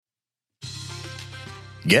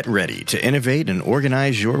Get ready to innovate and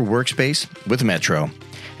organize your workspace with Metro.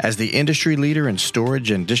 As the industry leader in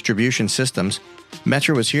storage and distribution systems,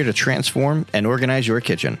 Metro is here to transform and organize your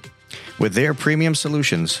kitchen. With their premium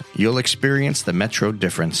solutions, you'll experience the Metro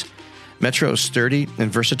difference. Metro's sturdy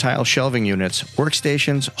and versatile shelving units,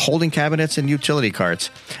 workstations, holding cabinets, and utility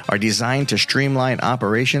carts are designed to streamline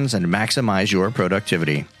operations and maximize your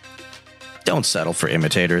productivity. Don't settle for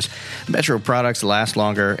imitators. Metro products last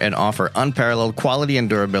longer and offer unparalleled quality and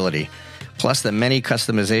durability. Plus, the many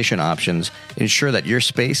customization options ensure that your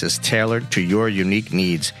space is tailored to your unique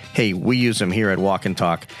needs. Hey, we use them here at Walk and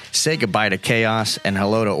Talk. Say goodbye to chaos and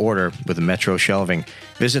hello to order with Metro Shelving.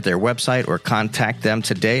 Visit their website or contact them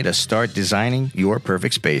today to start designing your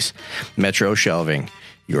perfect space. Metro Shelving,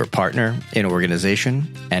 your partner in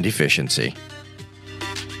organization and efficiency.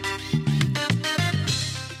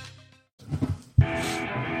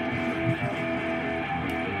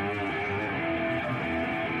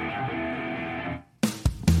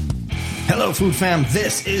 Hello, Food Fam.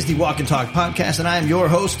 This is the Walk and Talk podcast, and I am your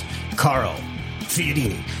host, Carl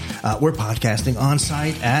Fiadini. We're podcasting on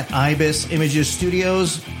site at Ibis Images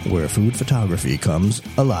Studios, where food photography comes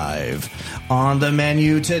alive. On the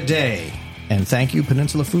menu today, and thank you,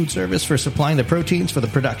 Peninsula Food Service, for supplying the proteins for the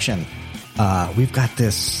production. We've got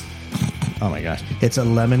this, oh my gosh, it's a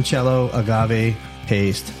limoncello agave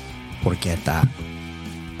paste porchetta.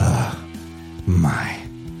 My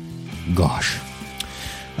gosh.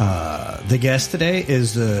 The guest today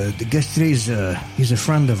is he's a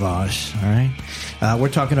friend of ours. All right, we're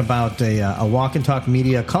talking about a Walk and Talk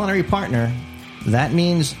Media culinary partner. That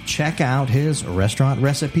means check out his restaurant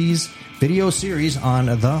recipes video series on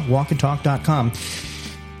thewalkandtalk.com.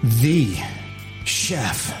 The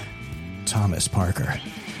chef Thomas Parker.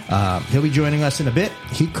 He'll be joining us in a bit.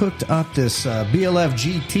 He cooked up this BLF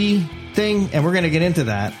GT thing, and we're going to get into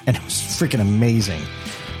that. And it was freaking amazing.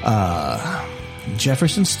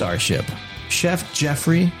 Jefferson Starship, Chef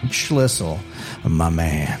Jeffrey Schlissel, my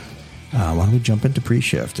man. Why don't we jump into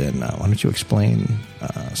pre-shift, and why don't you explain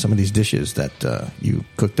some of these dishes that you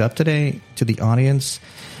cooked up today to the audience,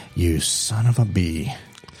 you son of a bee.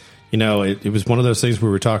 You know, it was one of those things we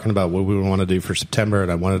were talking about what we want to do for September,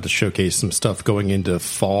 and I wanted to showcase some stuff going into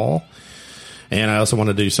fall. And I also want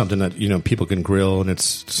to do something that, you know, people can grill, and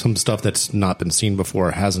it's some stuff that's not been seen before,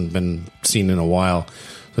 hasn't been seen in a while.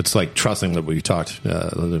 It's like trusting that we talked,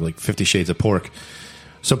 like 50 Shades of Pork.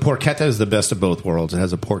 So porchetta is the best of both worlds. It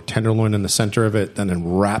has a pork tenderloin in the center of it, and then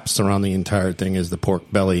wraps around the entire thing is the pork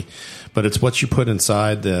belly. But it's what you put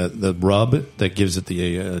inside the rub that gives it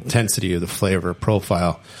the intensity of the flavor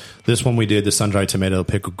profile. This one we did the sun-dried tomato,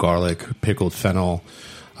 pickled garlic, pickled fennel,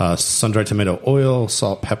 sun-dried tomato oil,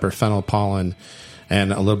 salt, pepper, fennel pollen,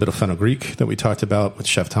 and a little bit of fenugreek that we talked about with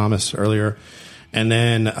Chef Thomas earlier. And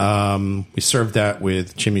then we served that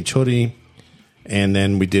with chimichurri, and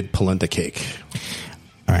then we did polenta cake.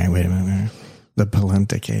 All right, wait a minute. The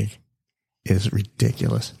polenta cake is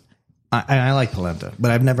ridiculous. I like polenta,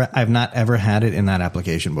 but I've not ever had it in that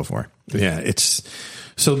application before. Yeah, it's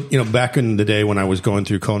so, you know, back in the day when I was going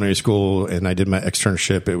through culinary school and I did my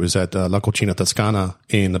externship, it was at La Cucina Toscana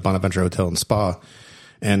in the Bonaventure Hotel and Spa,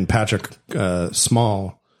 and Patrick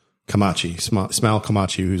Small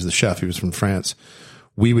Camachi, who's the chef, he was from France.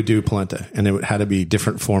 We would do polenta, and it had to be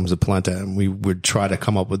different forms of polenta, and we would try to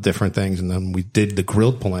come up with different things. And then we did the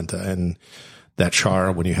grilled polenta, and that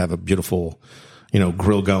char, when you have a beautiful, you know,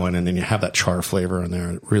 grill going, and then you have that char flavor in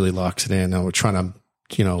there, it really locks it in. Now we're trying to,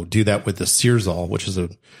 you know, do that with the Searzall, which is a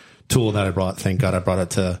tool that I brought. Thank God I brought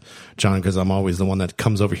it to John, because I'm always the one that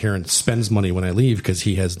comes over here and spends money when I leave, because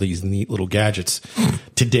he has these neat little gadgets.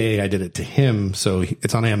 Today I did it to him, so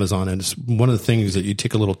it's on Amazon, and it's one of the things that you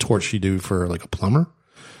take a little torch you do for like a plumber,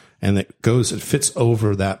 and it fits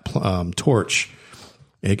over that torch.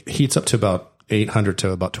 It heats up to about 800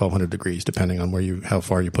 to about 1200 degrees, depending on how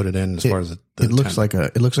far you put it in. Far as it looks like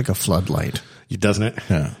a floodlight, doesn't it?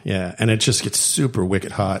 Yeah, and it just gets super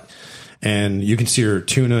wicked hot. And you can sear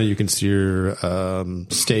tuna, you can sear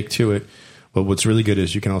steak to it. But what's really good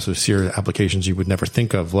is you can also sear applications you would never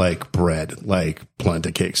think of, like bread, like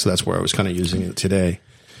polenta cakes. So that's where I was kind of using it today.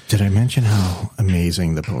 Did I mention how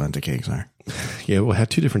amazing the polenta cakes are? Yeah, we'll have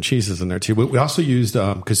two different cheeses in there too. But we also used,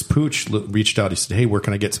 because Pooch reached out, he said, hey, where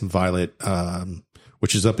can I get some violet,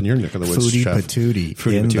 which is up in your neck of the woods, Foodie Chef.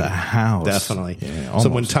 Patootie in the house. Definitely. Yeah, so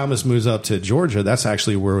when Thomas moves up to Georgia, that's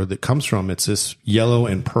actually where it comes from. It's this yellow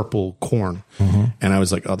and purple corn. Mm-hmm. And I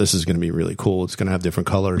was like, oh, this is going to be really cool. It's going to have different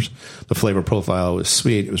colors. The flavor profile was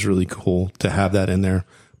sweet. It was really cool to have that in there.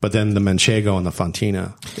 But then the manchego and the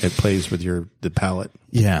fontina, it plays with the palate.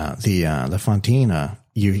 Yeah, the fontina,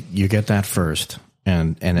 you get that first,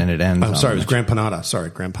 and then it ends. I'm sorry, it was Gran Panada.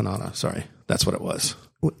 Sorry, that's what it was.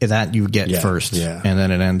 That you get first, yeah. And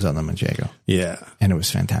then it ends on the manchego. Yeah. And it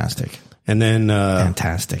was fantastic. And then...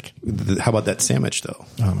 fantastic. How about that sandwich, though?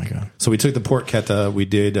 Oh, my God. So we took the porchetta. We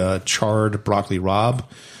did charred broccoli rabe.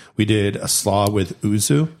 We did a slaw with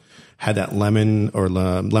uzu. Had that lemon or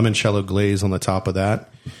limoncello glaze on the top of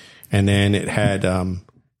that. And then it had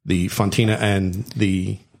the fontina and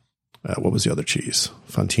the... what was the other cheese?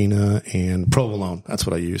 Fontina and provolone. That's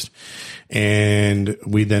what I used. And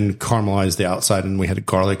we then caramelized the outside, and we had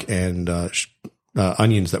garlic and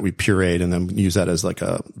onions that we pureed, and then use that as like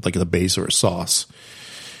a base or a sauce.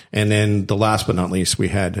 And then the last but not least, we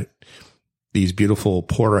had these beautiful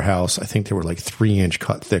porterhouse. I think they were like 3-inch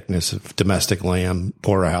cut thickness of domestic lamb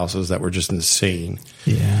porterhouses that were just insane.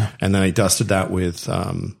 Yeah. And then I dusted that with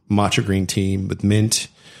matcha green tea with mint,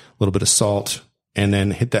 a little bit of salt. And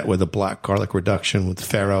then hit that with a black garlic reduction with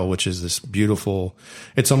farro, which is this beautiful,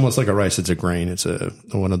 it's almost like a rice. It's a grain. It's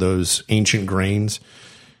one of those ancient grains.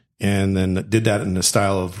 And then did that in the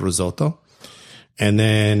style of risotto. And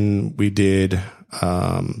then we did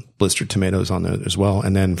blistered tomatoes on there as well.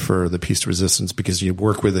 And then for the piece de resistance, because you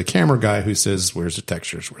work with a camera guy who says, where's the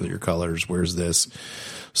textures? Where are your colors? Where's this?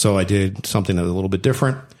 So I did something a little bit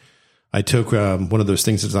different. I took one of those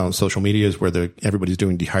things that's on social media is where everybody's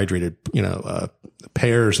doing dehydrated,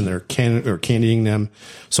 pears, and they're candying them.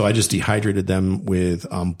 So I just dehydrated them with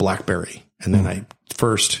blackberry, and then I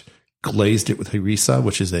first glazed it with harissa,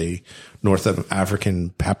 which is a North African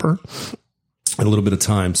pepper, and a little bit of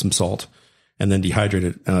thyme, some salt, and then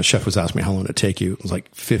dehydrated. And the chef was asking me how long it would take you. It was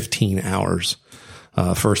like 15 hours.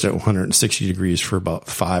 First at 160 degrees for about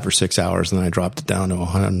 5 or 6 hours. And then I dropped it down to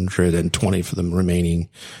 120 for the remaining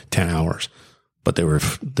 10 hours, but they were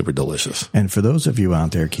delicious. And for those of you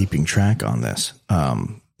out there keeping track on this,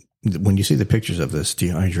 when you see the pictures of this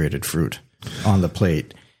dehydrated fruit on the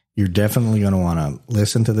plate, you're definitely going to want to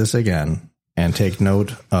listen to this again and take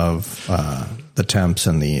note of, the temps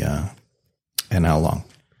and and how long,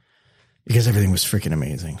 because everything was freaking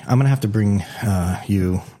amazing. I'm going to have to bring,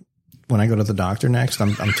 you, when I go to the doctor next,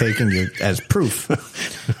 I'm taking you as proof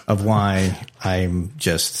of why I'm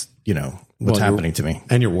just, what's happening to me.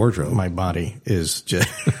 And your wardrobe. My body is just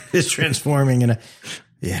is transforming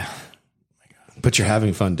yeah. But you're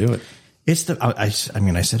having fun doing it. It's I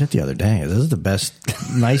said it the other day. This is the best,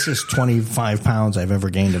 nicest 25 pounds I've ever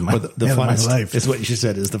gained in my life. It's what you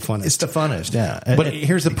said is the funnest. It's the funnest, yeah. But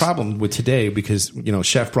here's the problem with today, because,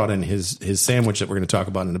 chef brought in his sandwich that we're going to talk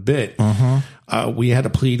about in a bit. We had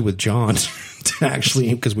to plead with John to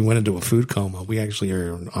actually, because we went into a food coma. We actually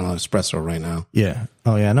are on an espresso right now. Yeah.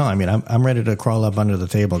 Oh yeah. No, I'm ready to crawl up under the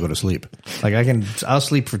table and go to sleep. Like I'll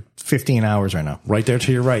sleep for 15 hours right now. Right there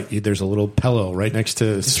to your right. There's a little pillow right next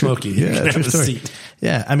to Smokey. Yeah, that's a seat.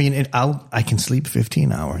 Yeah. I mean, I can sleep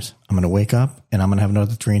 15 hours. I'm going to wake up and I'm going to have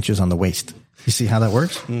another 3 inches on the waist. You see how that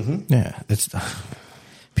works? Mm-hmm. Yeah.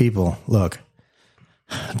 People, look,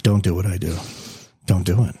 don't do what I do. Don't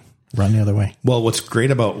do it. Run the other way. Well, what's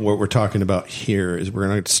great about what we're talking about here is we're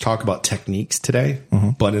going to talk about techniques today,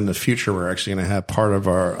 but in the future, we're actually going to have part of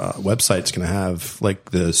our website's going to have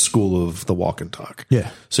like the school of the walk and talk. Yeah.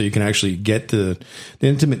 So you can actually get the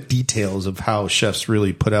intimate details of how chefs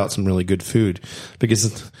really put out some really good food,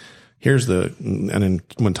 because and then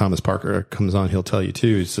when Thomas Parker comes on, he'll tell you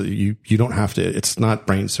too. So you don't have to, it's not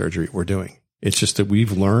brain surgery we're doing. It's just that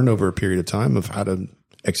we've learned over a period of time of how to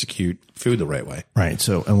execute food the right way. Right.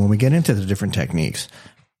 So, and when we get into the different techniques,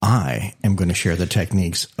 I am going to share the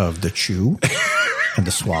techniques of the chew and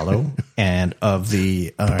the swallow and of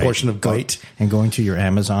the portion of bite and going to your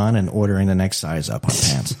Amazon and ordering the next size up on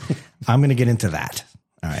pants. I'm going to get into that.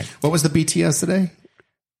 All right. What was the BTS today?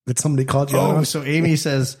 That somebody called you out on? So Amy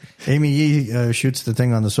Yee shoots the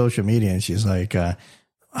thing on the social media and she's like,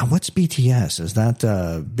 what's BTS? Is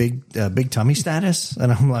that big tummy status?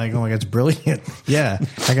 And I'm like, oh my God, it's brilliant. Yeah,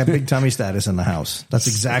 I got big tummy status in the house. That's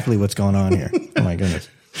exactly what's going on here. Oh my goodness.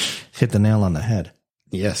 Hit the nail on the head.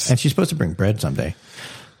 Yes. And she's supposed to bring bread someday.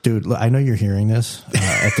 Dude, look, I know you're hearing this.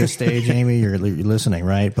 At this stage, Amy, you're listening,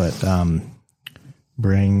 right? But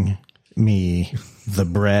bring me the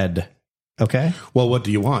bread. Okay. Well, what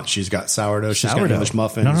do you want? She's got sourdough. She's got English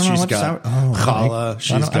muffins. No, she's got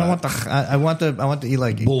challah. I want to eat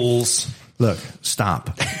like bulls. Look,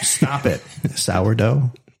 stop it.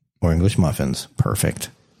 Sourdough or English muffins. Perfect.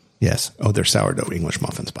 Yes. Oh, they're sourdough English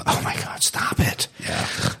muffins, by the way. Oh my God, stop it. Yeah.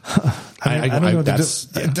 I don't know what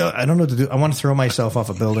to do. I don't know what to do. I want to throw myself off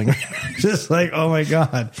a building. Just like, oh my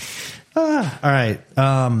God. All right.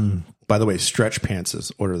 By the way, stretch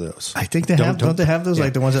pantses. Order those. I think they don't they have those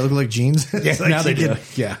like the ones that look like jeans? Yeah, like now they do.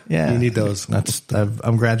 Yeah. You need those.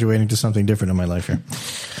 I'm graduating to something different in my life here.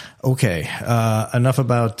 Okay, enough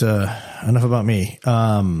about me.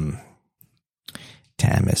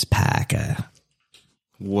 Thomas Parker,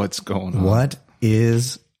 what's going on? What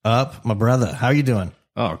is up, my brother? How you doing?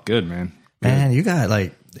 Oh, good, man. Good. Man, you got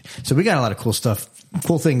so we got a lot of cool stuff,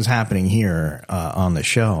 cool things happening here on the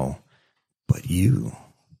show, but you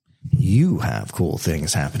have cool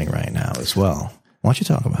things happening right now as well. Why don't you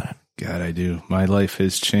talk about it? God, I do. My life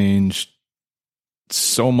has changed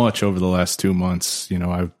so much over the last 2 months. You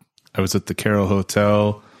know, I was at the Carroll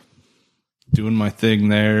Hotel doing my thing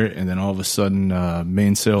there, and then all of a sudden,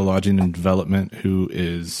 Mainsail Lodging and Development, who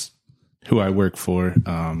I work for,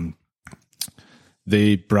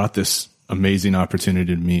 they brought this amazing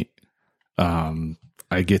opportunity to meet.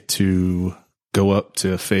 I get to go up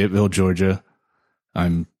to Fayetteville, Georgia.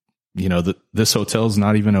 This hotel is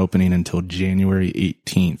not even opening until January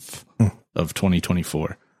 18th of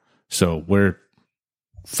 2024. So we're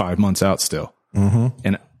 5 months out still. Mm-hmm.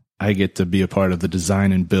 And I get to be a part of the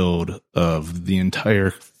design and build of the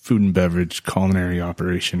entire food and beverage culinary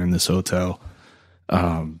operation in this hotel.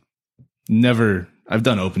 I've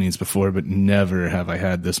done openings before, but never have I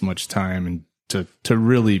had this much time and to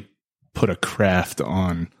really put a craft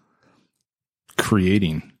on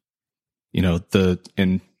creating,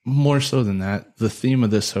 and more so than that, the theme of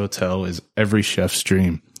this hotel is every chef's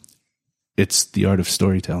dream. It's the art of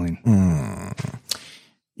storytelling.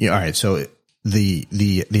 Yeah. All right. So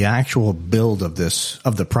the actual build of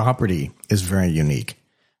the property is very unique,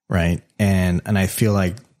 right? And I feel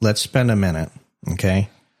like let's spend a minute, okay?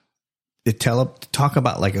 Talk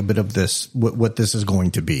about like a bit of this, what this is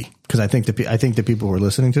going to be, because I think the people who are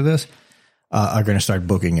listening to this are going to start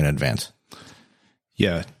booking in advance.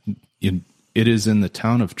 Yeah, it is in the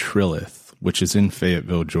town of Trilith, which is in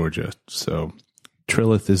Fayetteville, Georgia. So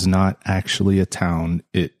Trilith is not actually a town;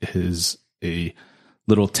 it is a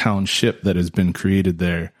little township that has been created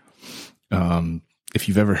there. If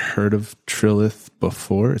you've ever heard of Trilith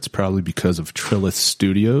before, it's probably because of Trilith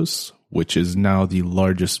Studios, which is now the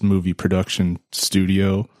largest movie production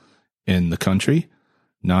studio in the country.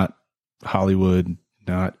 Not Hollywood,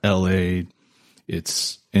 not LA.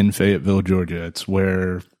 It's in Fayetteville, Georgia. It's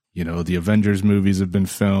where, the Avengers movies have been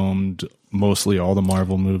filmed, mostly all the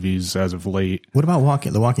Marvel movies as of late. What about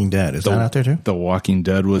The Walking Dead? Is that out there too? The Walking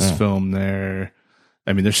Dead was filmed there.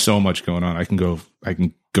 I mean, there's so much going on. I can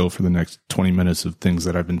go for the next 20 minutes of things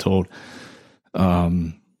that I've been told.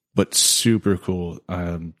 But super cool.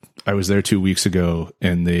 I was there 2 weeks ago,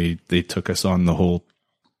 and they took us on the whole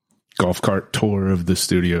golf cart tour of the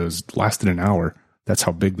studios. It lasted an hour. That's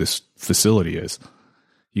how big this facility is.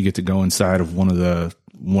 You get to go inside of one of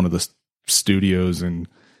the studios, and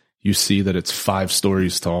you see that it's 5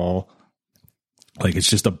 stories tall. Like, it's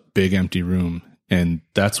just a big empty room. And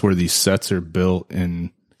that's where these sets are built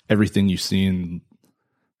and everything you see. And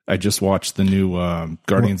I just watched the new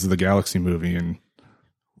Guardians of the Galaxy movie. And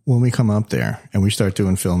when we come up there and we start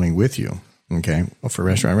doing filming with you, okay, for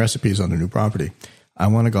Restaurant Recipes on the new property, I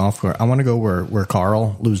want to go where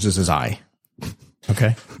Carl loses his eye.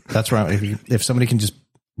 Okay, that's right. If somebody can just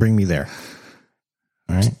bring me there.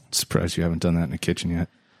 All right. Surprised you haven't done that in the kitchen yet.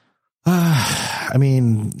 I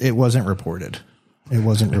mean, it wasn't reported. I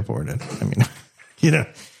mean, yeah,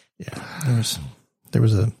 there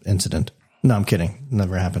was an incident. No, I'm kidding.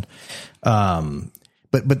 Never happened.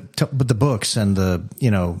 But the books and the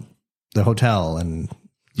hotel and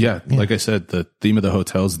like I said, the theme of the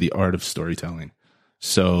hotel is the art of storytelling.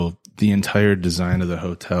 So the entire design of the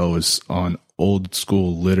hotel is on old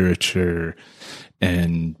school literature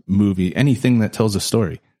and movie, anything that tells a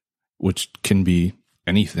story, which can be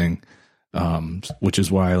anything. Which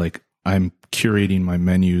is why I'm curating my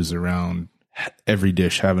menus around every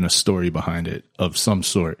dish having a story behind it of some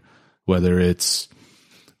sort, whether it's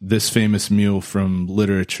this famous meal from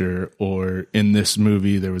literature, or in this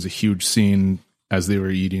movie, there was a huge scene as they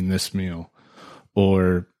were eating this meal,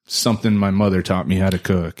 or something my mother taught me how to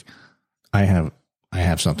cook. I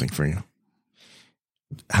have something for you.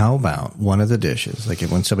 How about one of the dishes? Like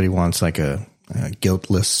when somebody wants like a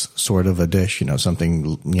guiltless sort of a dish,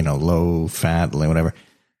 something, low fat, whatever,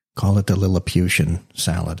 call it the Lilliputian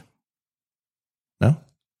salad. No?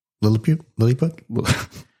 Lilliput?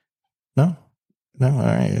 No? No, all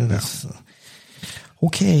right. That's,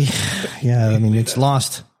 okay. Yeah, I mean, it's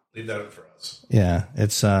lost. Leave that up for us. Yeah,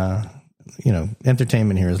 it's,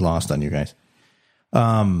 entertainment here is lost on you guys.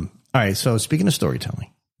 All right, so speaking of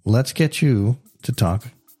storytelling, let's get you to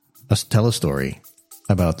tell a story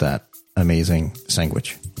about that amazing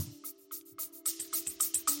sandwich.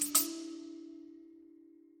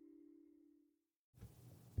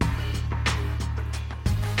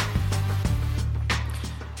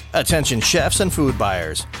 Attention chefs and food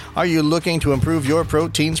buyers. Are you looking to improve your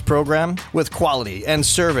proteins program with quality and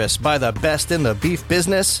service by the best in the beef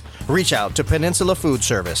business? Reach out to Peninsula Food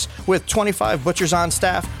Service. With 25 butchers on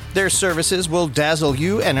staff, their services will dazzle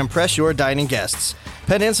you and impress your dining guests.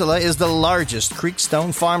 Peninsula is the largest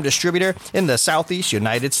Creekstone farm distributor in the Southeast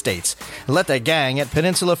United States. Let the gang at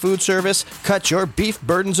Peninsula Food Service cut your beef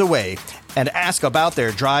burdens away and ask about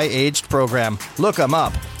their dry-aged program. Look them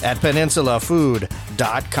up at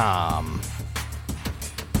peninsulafood.com.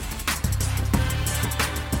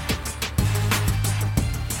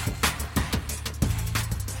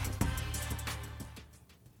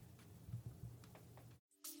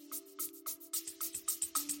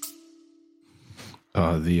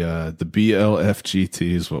 The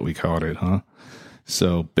BLFGT is what we called it, huh?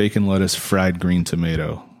 So bacon, lettuce, fried green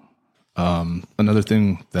tomato. Another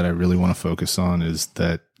thing that I really want to focus on is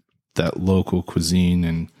that local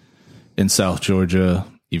cuisine in South Georgia,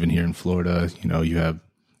 even here in Florida. You know, you have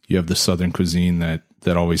the Southern cuisine that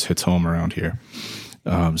always hits home around here.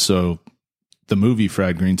 So the movie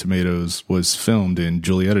Fried Green Tomatoes was filmed in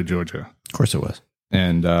Julietta, Georgia. Of course it was.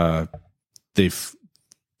 And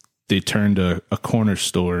they turned a corner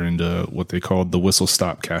store into what they called the Whistle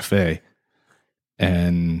Stop Cafe,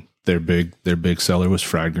 and their big seller was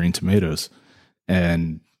fried green tomatoes.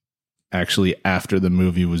 And actually, after the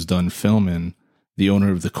movie was done filming, the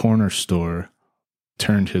owner of the corner store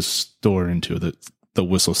turned his store into the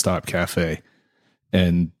Whistle Stop Cafe,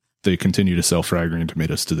 and they continue to sell fried green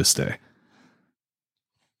tomatoes to this day.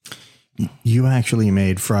 You actually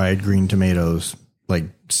made fried green tomatoes like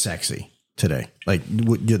sexy today. Like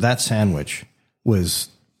that sandwich was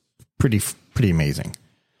pretty amazing.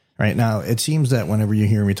 Right now, it seems that whenever you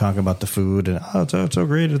hear me talk about the food and it's so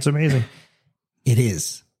great, it's amazing. It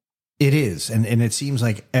is, and it seems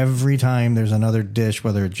like every time there's another dish,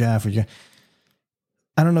 whether it's Jeff or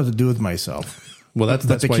I don't know what to do with myself. Well,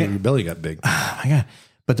 that's why your belly got big. Oh my God.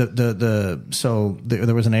 But so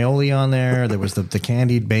there was an aioli on there. There was the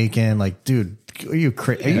candied bacon. Like, dude, are you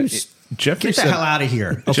crazy? Jeffrey Get the hell out of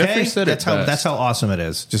here. Okay? Jeffrey said that's how awesome it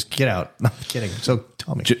is. Just get out. No, I'm kidding. So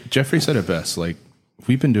tell me. Jeffrey said it best. Like,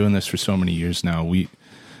 we've been doing this for so many years now. We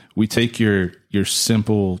take your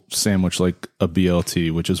simple sandwich like a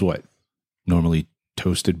BLT, which is what? Normally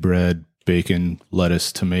toasted bread, bacon,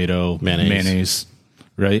 lettuce, tomato, mayonnaise,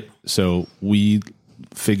 right? So we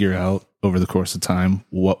figure out over the course of time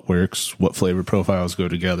what works, what flavor profiles go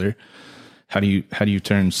together. How do you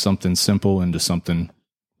turn something simple into something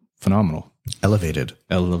phenomenal? Elevated,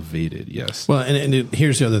 yes. Well, and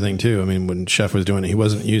here's the other thing too. I mean, when Chef was doing it, he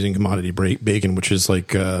wasn't using commodity bacon, which is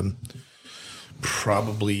like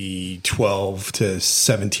probably 12 to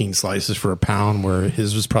 17 slices for a pound, where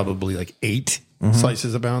his was probably like 8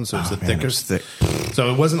 slices a pound. So it's the thickest. Thick.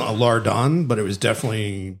 So it wasn't a lardon, but it was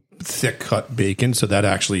definitely thick cut bacon. So that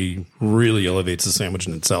actually really elevates the sandwich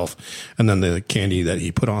in itself. And then the candy that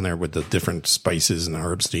he put on there with the different spices and the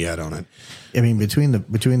herbs that he had on it. I mean, between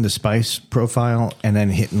the spice profile and then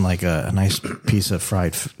hitting like a nice piece of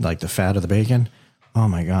fried, like the fat of the bacon. Oh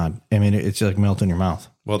my God. I mean, it's like melt in your mouth.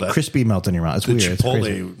 Well, that crispy melt in your mouth. It's the weird.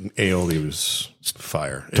 Chipotle aioli was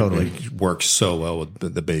fire. Totally. It works so well with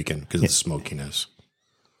the bacon because of the smokiness.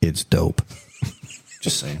 It's dope.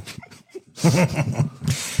 Just saying. It's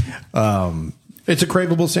a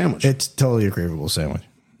craveable sandwich. It's totally a craveable sandwich.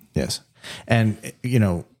 Yes. And, you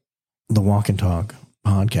know, the Walk and Talk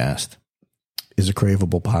podcast is a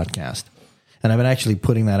craveable podcast. And I've been actually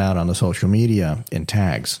putting that out on the social media in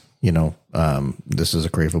tags. You know, this is a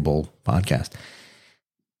craveable podcast.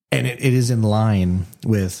 And it is in line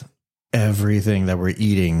with everything that we're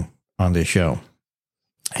eating on this show.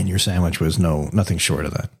 And your sandwich was nothing short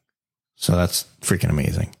of that. So that's freaking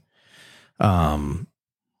amazing. All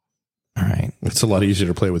right. It's a lot easier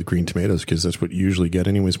to play with green tomatoes because that's what you usually get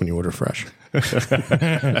anyways when you order fresh.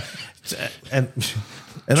 And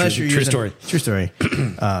unless you're true story. True story.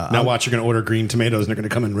 Now watch, you're going to order green tomatoes and they're going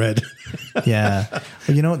to come in red. Yeah.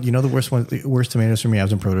 Well, you know the worst tomatoes for me. I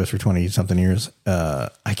was in produce for 20 something years.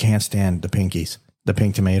 I can't stand the pinkies, the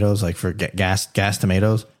pink tomatoes, like for gas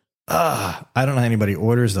tomatoes. I don't know how anybody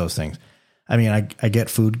orders those things. I mean, I get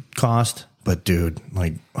food cost, but dude,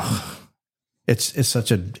 like, it's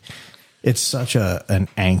such an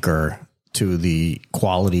anchor to the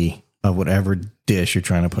quality of whatever dish you're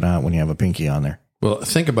trying to put out when you have a pinky on there. Well,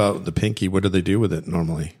 think about the pinky. What do they do with it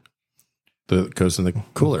normally? It goes in the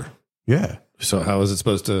cooler. Yeah. So how is it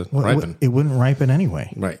supposed to ripen? It wouldn't ripen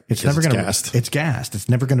anyway. Right. It's never going to. Gassed. It's gassed. It's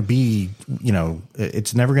never going to be.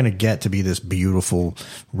 It's never going to get to be this beautiful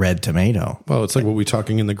red tomato. Well, it's like what we're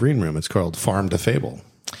talking in the green room. It's called farm to fable.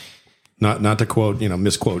 Not to quote,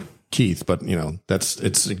 misquote Keith, but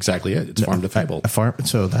it's exactly it. It's farm to table.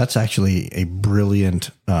 So that's actually a brilliant,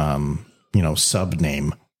 sub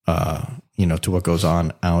name, to what goes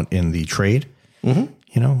on out in the trade,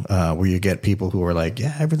 where you get people who are like,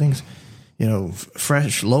 yeah, everything's,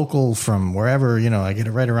 fresh, local from wherever, I get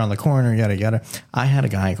it right around the corner, yada, yada. I had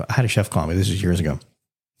a chef call me. This is years ago.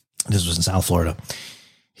 This was in South Florida.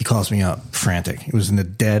 He calls me up frantic. It was in the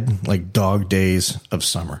dead, like dog days of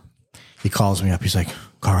summer. He calls me up. He's like,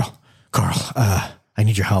 Carl, I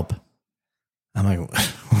need your help. I'm like,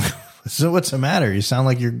 so what's the matter? You sound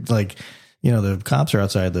like you're like, the cops are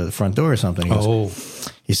outside the front door or something.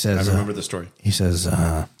 He says, I remember the story. He says,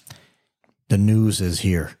 the news is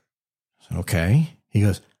here. I said, okay. He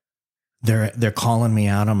goes, they're calling me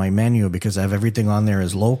out on my menu because I have everything on there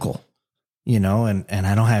as local, and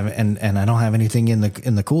I don't have, and I don't have anything in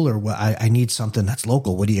the cooler. Well, I need something that's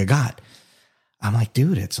local. What do you got? I'm like,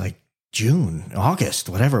 dude, it's like June, August,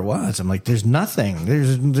 whatever it was. I'm like, there's nothing.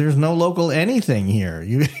 There's no local anything here.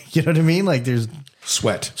 You know what I mean? Like there's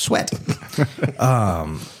sweat. So,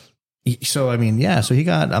 I mean, yeah, so he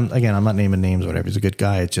got, again, I'm not naming names or whatever. He's a good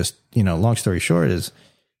guy. It's just, long story short is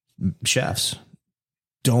chefs,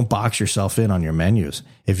 don't box yourself in on your menus.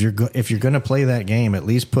 If you're going to play that game, at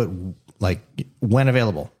least put like when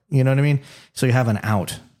available, you know what I mean? So you have an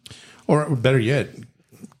out. Or better yet,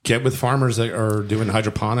 get with farmers that are doing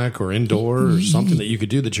hydroponic or indoor or something that you could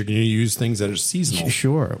do that you're going to use things that are seasonal.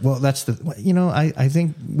 Sure. Well, that's I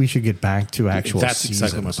think we should get back to actual That's seasons.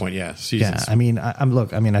 exactly my point. Yeah. Seasons. Yeah. I mean,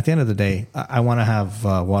 at the end of the day, I want to have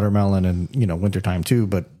watermelon and, wintertime too,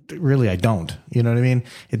 but really I don't, you know what I mean?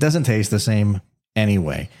 It doesn't taste the same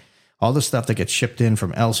anyway. All the stuff that gets shipped in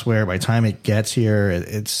from elsewhere, by the time it gets here,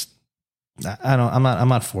 I'm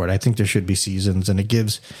not for it. I think there should be seasons, and it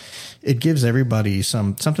gives everybody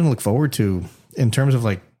something to look forward to in terms of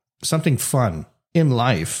like something fun in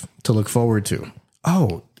life to look forward to.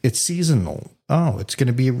 Oh, it's seasonal. Oh, it's going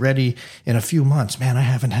to be ready in a few months. Man, I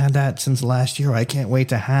haven't had that since last year. I can't wait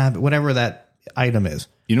to have whatever that item is.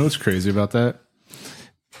 You know what's crazy about that?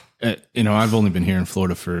 I've only been here in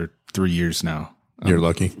Florida for 3 years now. You're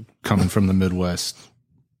lucky. Coming from the Midwest.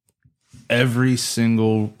 Every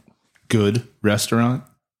single good restaurant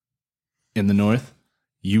in the North,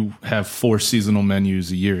 you have 4 seasonal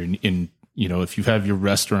menus a year. And if you have your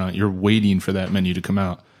restaurant, you're waiting for that menu to come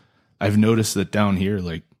out. I've noticed that down here,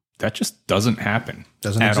 like that just doesn't happen.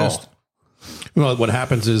 Doesn't at exist. all. Well, what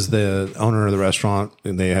happens is the owner of the restaurant,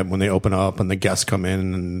 when they open up and the guests come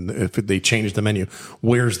in, and if they change the menu,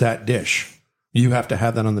 where's that dish? You have to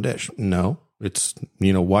have that on the dish. No, it's,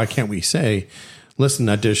 why can't we say, listen,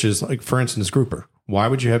 that dish is like, for instance, grouper. Why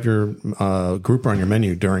would you have your grouper on your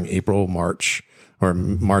menu during April, March, or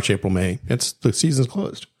March, April, May? The season's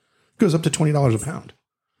closed. It goes up to $20 a pound.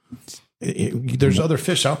 There's other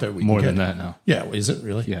fish out there. More than that now. Yeah. Is it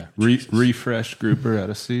really? Yeah. Refresh grouper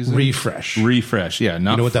out of season. Refresh. Yeah.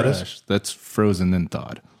 Not what fresh. That is? That's frozen then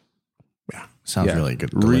thawed. Yeah. Sounds really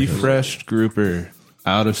good. Refreshed grouper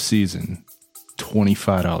out of season,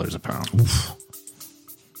 $25 a pound. Oof.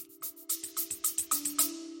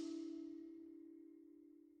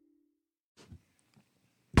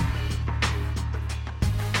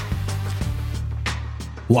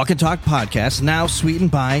 Walk and Talk Podcast, now sweetened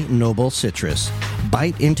by Noble Citrus.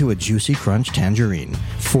 Bite into a juicy crunch tangerine,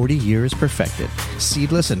 40 years perfected,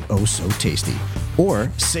 seedless and oh so tasty. Or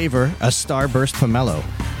savor a starburst pomelo,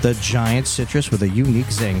 the giant citrus with a unique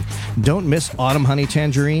zing. Don't miss autumn honey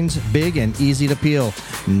tangerines, big and easy to peel.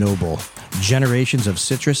 Noble, generations of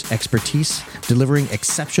citrus expertise, delivering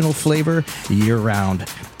exceptional flavor year-round.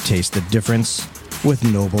 Taste the difference with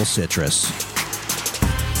Noble Citrus.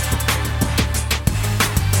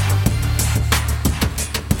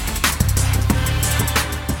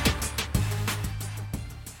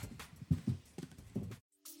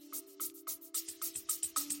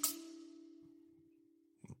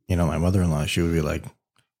 My mother-in-law, she would be like,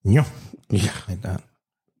 yeah, like that.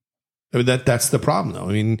 I mean, that's the problem, though.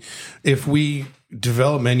 I mean, if we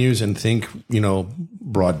develop menus and think,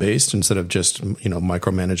 broad-based instead of just,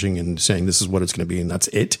 micromanaging and saying this is what it's going to be and that's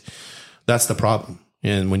it, that's the problem.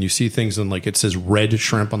 And when you see things in, like, it says red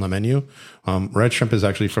shrimp on the menu, red shrimp is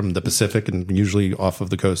actually from the Pacific and usually off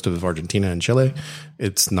of the coast of Argentina and Chile.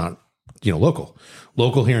 It's not, local.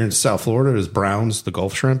 Local here in South Florida is browns, the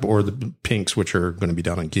Gulf shrimp, or the pinks, which are going to be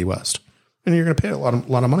down in Key West. And you're going to pay a lot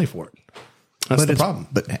of money for it. That's the problem.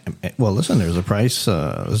 But listen, there's a price.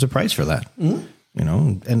 There's a price for that. Mm-hmm.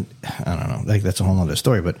 And I don't know. Like that's a whole other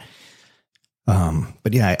story. But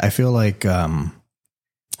yeah, I feel like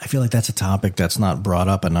that's a topic that's not brought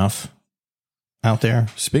up enough. out there.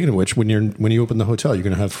 Speaking of which, when you open the hotel, you're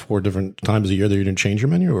going to have 4 different times a year that you're going to change your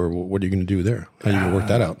menu, or what are you going to do there? How are you going to work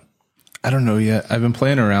that out? I don't know yet. I've been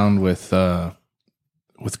playing around with Grant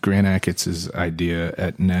Achatz' idea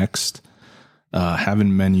at Next,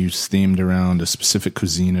 having menus themed around a specific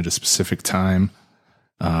cuisine at a specific time,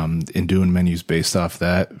 and doing menus based off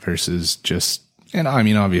that versus just, and I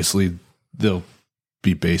mean, obviously they'll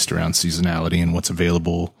be based around seasonality and what's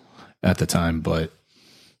available at the time, but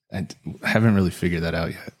I haven't really figured that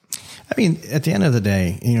out yet. I mean, at the end of the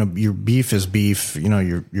day, your beef is beef.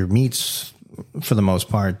 Your meats, for the most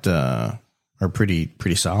part, are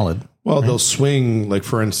pretty solid. Well, they'll swing, like,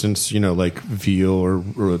 for instance, like veal or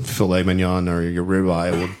filet mignon or your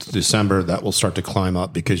ribeye. Well, December, that will start to climb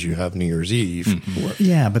up because you have New Year's Eve. Mm-hmm.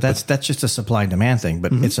 Yeah, but that's just a supply and demand thing.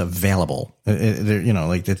 But it's available.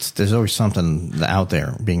 There's always something out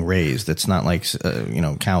there being raised. It's not like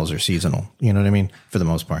cows are seasonal. You know what I mean? For the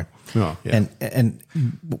most part. Oh, yeah. And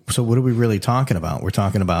so, what are we really talking about? We're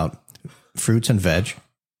talking about fruits and veg.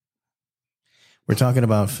 We're talking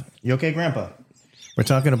about, you okay, Grandpa? We're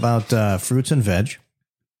talking about fruits and veg,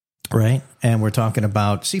 right? And we're talking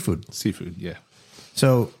about seafood. Seafood, yeah.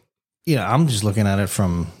 So, I'm just looking at it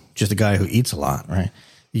from just a guy who eats a lot, right?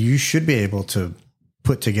 You should be able to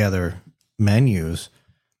put together menus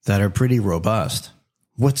that are pretty robust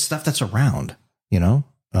with stuff that's around,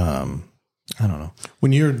 I don't know.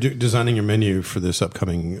 When you're designing your menu for this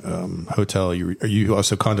upcoming hotel, are you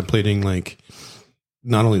also contemplating, like,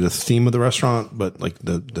 not only the theme of the restaurant, but like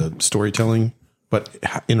the storytelling, but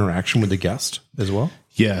interaction with the guest as well?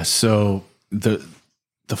 Yeah. So the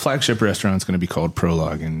flagship restaurant is going to be called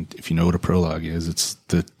Prologue. And if you know what a prologue is, it's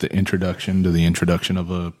the introduction to the introduction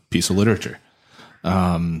of a piece of literature.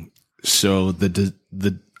 So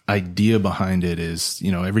the idea behind it is,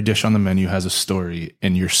 every dish on the menu has a story,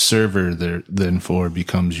 and your server then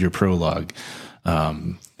becomes your prologue.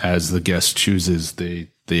 As the guest chooses, they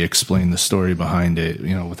explain the story behind it,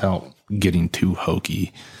 without getting too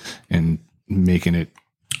hokey and making it.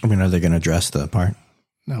 I mean, are they going to dress the part?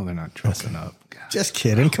 No, they're not dressing up. God. Just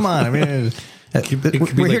kidding. Come on. I mean,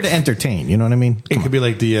 we're here to entertain. You know what I mean? It could be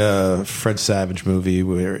like the Fred Savage movie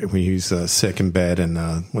where he's sick in bed, and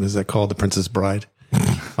what is that called? The Princess Bride.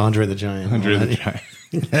 Andre the Giant. Andre the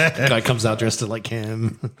Giant. Guy comes out dressed like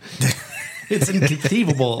him. It's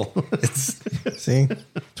inconceivable. See,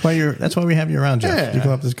 that's why we have you around, Jeff. Yeah. You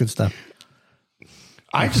come up with this good stuff.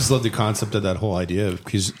 I just love the concept of that whole idea,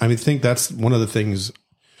 because I think that's one of the things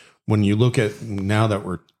when you look at now that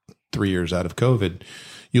we're 3 years out of COVID,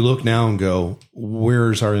 you look now and go,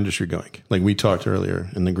 where's our industry going? Like we talked earlier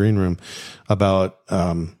in the green room about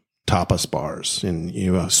tapas bars,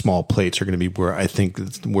 and small plates are going to be where I think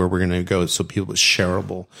where we're going to go, so people it's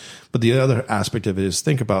shareable. But the other aspect of it is,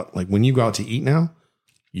 think about, like, when you go out to eat now,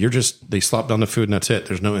 they slop down the food and that's it.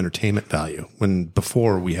 There's no entertainment value. When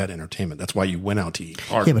before we had entertainment, that's why you went out to eat.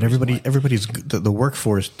 Yeah, but everybody's the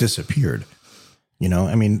workforce disappeared.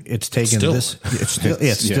 I mean, it's taken still. this.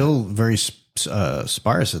 It's still very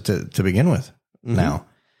sparse to begin with now.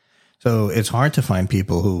 So it's hard to find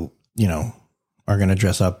people who are going to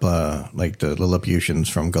dress up like the Lilliputians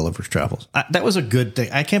from Gulliver's Travels. That was a good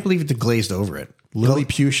thing. I can't believe it glazed over it.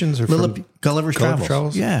 Lilliputians are from Gulliver's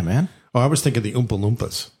Travels. Yeah, man. Oh, I was thinking the Oompa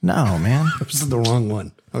Loompas. No, man. That was the wrong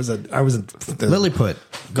one. I was Lilliput.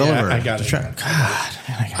 Gulliver. Yeah, I got it. God,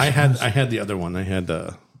 man, I had the other one. I had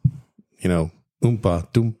Oompa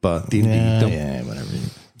Doompa Dee yeah, whatever.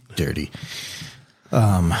 Dirty.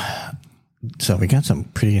 So we got some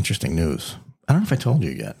pretty interesting news. I don't know if I told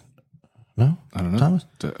you yet. No, I don't know, Thomas.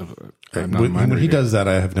 When he does that,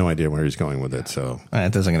 I have no idea where he's going with it. So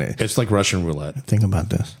It doesn't gonna. it's like Russian roulette. Think about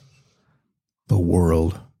this: the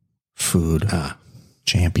World Food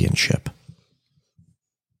Championship,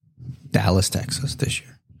 Dallas, Texas, this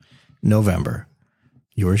year, November.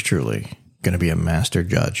 Yours truly going to be a master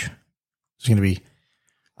judge. It's going to be,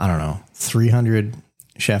 300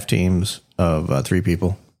 chef teams of 3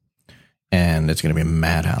 people, and it's going to be a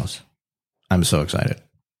madhouse. I'm so excited.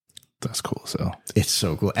 That's cool. So It's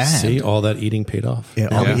so cool. And See, all that eating paid off. Yeah,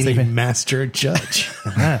 all the He's eating a master judge.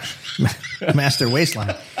 master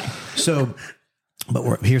waistline. So,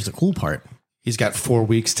 but here's the cool part. He's got 4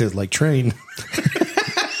 weeks to train.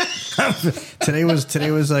 Today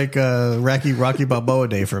was like Rocky Balboa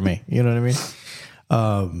day for me. You know what I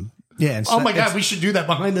mean? Yeah. Oh my God, we should do that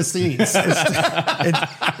behind the scenes.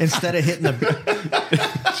 Instead of hitting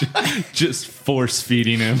the, just force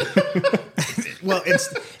feeding him. well,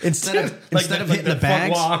 instead of hitting the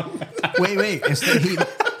bags. Wait.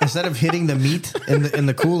 Instead of hitting the meat in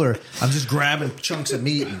the cooler, I'm just grabbing chunks of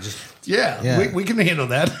meat and just Yeah, Yeah. We can handle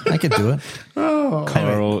that. I could do it.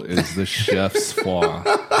 Carl is the chef's foie.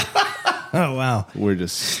 Oh, wow. We're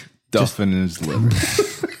just stuffing his liver.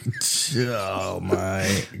 Oh,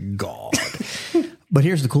 my God. But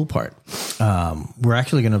here's the cool part. We're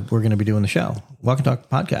going to be doing the show, Walk and Talk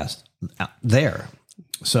podcast, out there.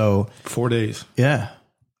 So 4 days. yeah.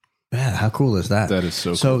 Yeah, how cool is that? That is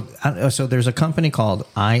so So there's a company called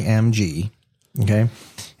IMG, okay?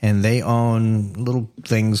 And they own little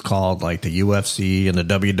things called like the UFC and the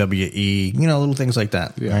WWE, little things like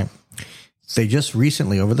that, right? They just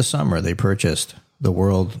recently, over the summer, they purchased the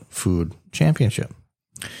World Food Championship.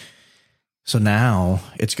 So now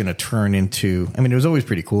it's going to turn into, it was always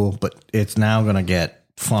pretty cool, but it's now going to get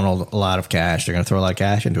funneled a lot of cash. They're going to throw a lot of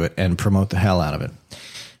cash into it and promote the hell out of it.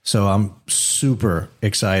 So I'm super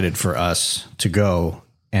excited for us to go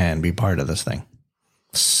and be part of this thing.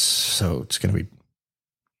 So it's going to be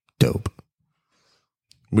dope.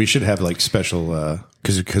 We should have like special,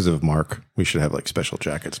 because of Mark, we should have like special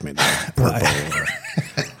jackets made of purple or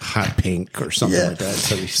hot pink or something like that,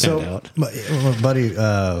 so we stand out. My buddy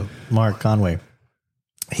Mark Conway,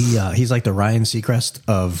 he's like the Ryan Seacrest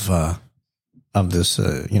of this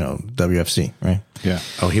WFC, right? Yeah.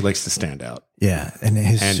 Oh, he likes to stand out. Yeah, and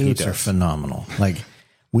his And he suits are does. phenomenal. Like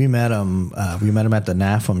we met him at the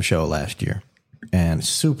NAFM show last year, and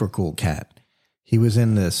super cool cat. He was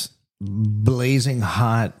in this blazing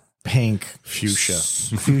hot pink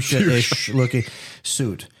fuchsia-ish looking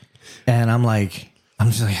suit, and I'm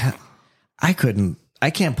just like, I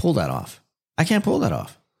can't pull that off. I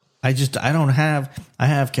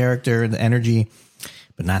have character and the energy,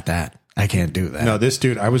 but not that. I can't do that. No, this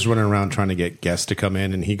dude, I was running around trying to get guests to come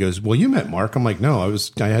in, and he goes, well, you met Mark. I'm like, no,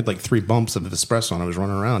 I had like 3 bumps of espresso and I was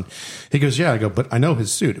running around. He goes, yeah. I go, but I know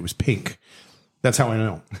his suit. It was pink. That's how I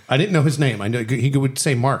know. I didn't know his name. I know he would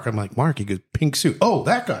say Mark. I'm like, Mark. He goes, pink suit. Oh,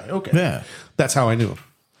 that guy. Okay. Yeah. That's how I knew him.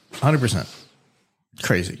 100%.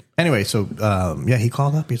 Crazy. Anyway, so he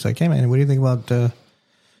called up. He's like, hey man, what do you think about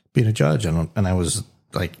being a judge? And I was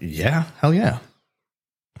like, yeah, hell yeah.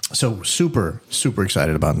 So super, super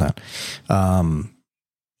excited about that.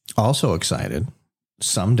 Also excited.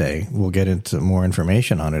 Someday we'll get into more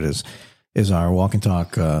information on it. Is our Walk and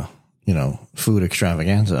Talk, food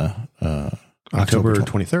extravaganza, October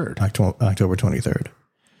 23rd. October 23rd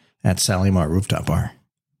at Sally Mart Rooftop Bar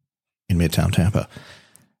in Midtown Tampa.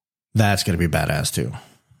 That's going to be badass too.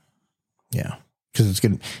 Yeah. Because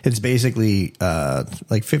it's basically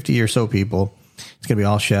like 50 or so people. It's going to be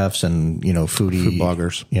all chefs and, foodie. Food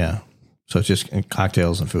bloggers. Yeah. So it's just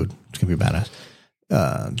cocktails and food. It's going to be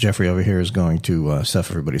badass. Jeffrey over here is going to stuff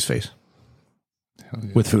everybody's face.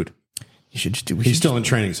 With food. You should just do. He's still in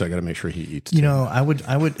training, so I got to make sure he eats. I would. It's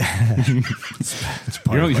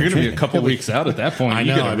part You're of my going to be training. a couple weeks out at that point. I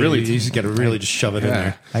know. You just got to really just shove it in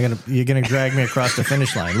there. You're going to drag me across the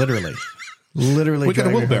finish line, literally. We got a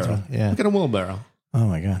drag me across wheelbarrow. the- Yeah. We got a wheelbarrow. Oh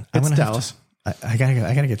my god. It's gonna have Dallas. I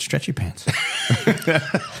gotta get stretchy pants.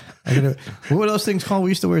 What were those things called?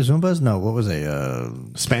 We used to wear Zumbas. No, what was they?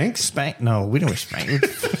 Spanx? Spank? No, we didn't wear Spank.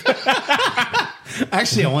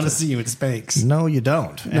 Actually, I want to see you in Spanx. No, you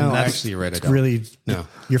don't. And No, that's- actually, you're right, I it's don't. really, No.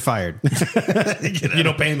 you're fired. You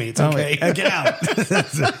don't pay me. It's Oh, okay. get out.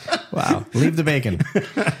 Wow. Leave the bacon.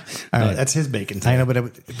 All right. That's his bacon. I know,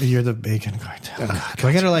 but you're the bacon cartel. Do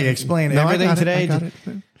I got to explain No, I everything got it. today? I got it.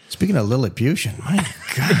 Speaking of Lilliputian, my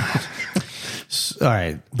God. All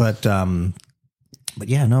right. But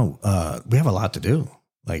yeah, no, we have a lot to do.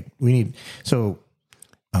 Like we need, so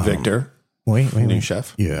Victor, wait. new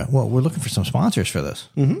chef. Yeah. Well, we're looking for some sponsors for this,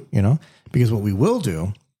 because what we will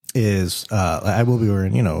do is, I will be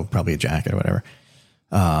wearing, probably a jacket or whatever.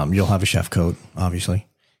 You'll have a chef coat, obviously.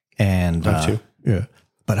 And, I have too. Yeah.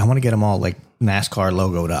 But I want to get them all like NASCAR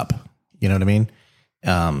logoed up. You know what I mean?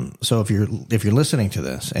 So if you're listening to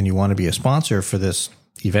this and you want to be a sponsor for this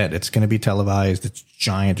event, it's going to be televised. It's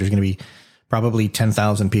giant. There's going to be probably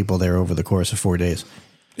 10,000 people there over the course of 4 days,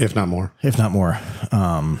 If not more. if not more.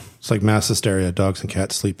 It's like mass hysteria, dogs and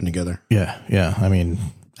cats sleeping together. Yeah. Yeah. I mean,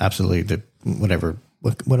 absolutely. Whatever.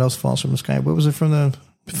 What else falls from the sky? What was it from the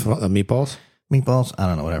Meatballs? meatballs? I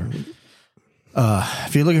don't know. Whatever.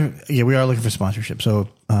 If you're looking, we are looking for sponsorship. So,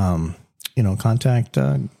 contact,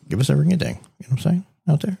 give us a ring a ding. You know what I'm saying?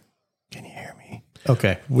 Out there. Can you hear me?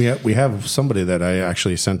 Okay. We have somebody that I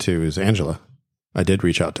actually sent to is Angela. I did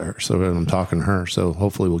reach out to her, so I'm talking to her. So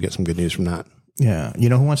hopefully we'll get some good news from that. Yeah. You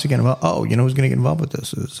know who wants to get involved? Oh, you know who's going to get involved with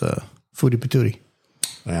this is Foodie Patootie.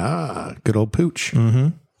 Ah, good old Pooch.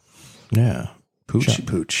 Yeah. Poochy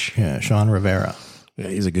Pooch. Yeah. Sean Rivera. Yeah,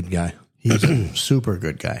 he's a good guy. He's a super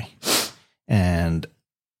good guy. And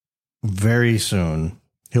very soon,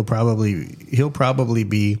 He'll probably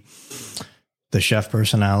be the chef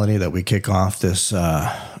personality that we kick off this, chef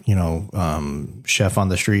on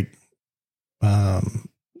the street,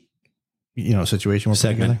 situation.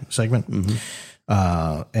 Segment.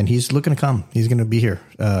 Mm-hmm. And he's looking to come. He's going to be here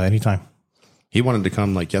anytime. He wanted to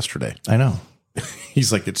come like yesterday. I know.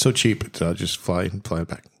 He's like, it's so cheap. It's, just fly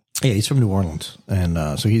back. Yeah, he's from New Orleans, and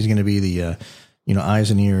so he's going to be the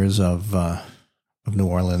eyes and ears of New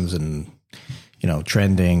Orleans, and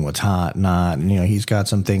trending, what's hot, not, and he's got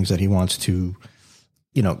some things that he wants to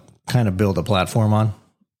kind of build a platform on,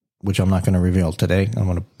 which I'm not going to reveal today. I don't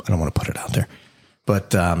want to put it out there,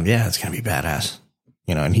 but it's going to be badass.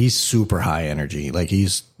 And he's super high energy. Like,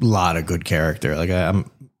 he's a lot of good character. Like,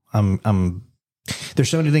 I'm there's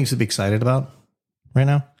so many things to be excited about right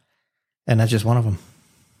now, and that's just one of them.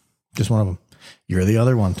 Just one of them. You're the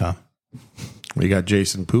other one, Tom. We got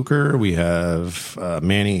Jason Pooker. We have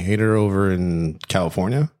Manny Hader over in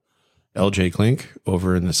California. LJ Klink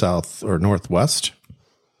over in the South or Northwest.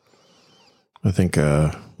 I think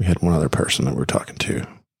we had one other person that we were talking to,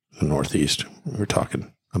 the Northeast. We were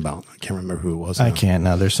talking about. I can't remember who it was. I can't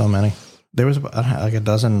now. There's so many. There was about like a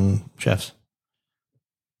dozen chefs.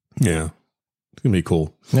 Yeah. It's going to be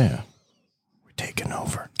cool. Yeah. We're taking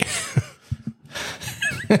over.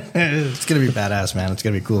 It's going to be badass, man. It's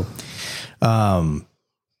going to be cool.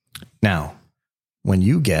 Now, when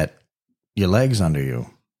you get your legs under you,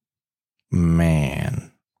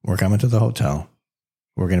 man, we're coming to the hotel.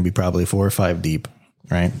 We're going to be probably 4 or 5 deep,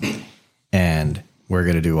 right? And we're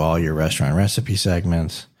going to do all your restaurant recipe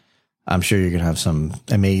segments. I'm sure you're going to have some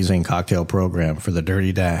amazing cocktail program for the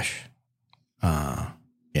Dirty Dash.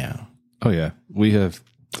 Yeah. Oh, yeah. We have.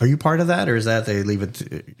 Are you part of that, or is that they leave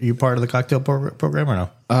it? Are you part of the cocktail program or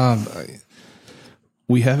no?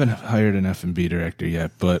 We haven't hired an F&B director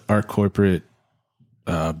yet, but our corporate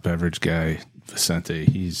beverage guy, Vicente,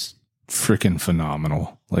 he's freaking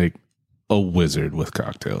phenomenal. Like a wizard with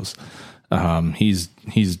cocktails. He's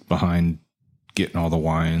behind getting all the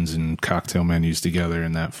wines and cocktail menus together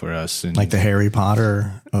and that for us. And like the Harry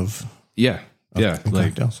Potter of like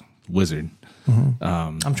cocktails. Wizard. Mm-hmm.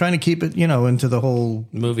 I'm trying to keep it, into the whole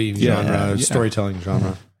movie genre, storytelling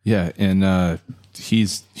genre. Yeah, and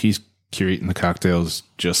he's curating the cocktails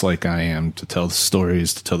just like I am, to tell the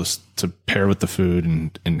stories, to pair with the food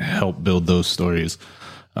and help build those stories.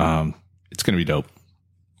 It's gonna be dope.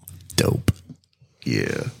 Dope.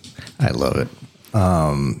 Yeah, I love it.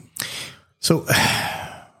 So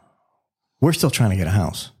we're still trying to get a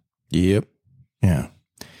house. Yep. Yeah.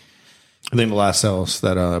 I think the last house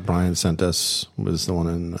that Brian sent us was the one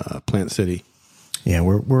in Plant City. Yeah,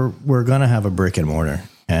 we're gonna have a brick and mortar,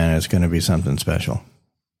 and it's gonna be something special.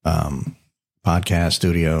 Podcast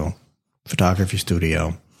studio, photography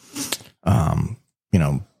studio,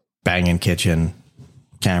 banging kitchen,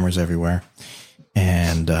 cameras everywhere,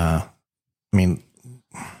 and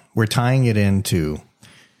we're tying it into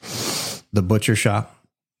the butcher shop.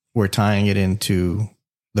 We're tying it into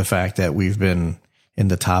the fact that we've been in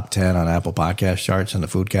the top 10 on Apple Podcast charts in the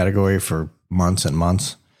food category for months and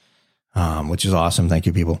months, which is awesome. Thank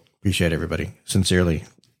you, people. Appreciate everybody. Sincerely.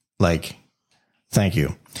 Thank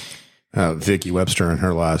you. Vicky Webster and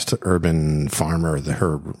her last Urban Farmer,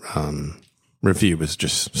 her review was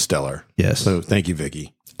just stellar. Yes. So thank you,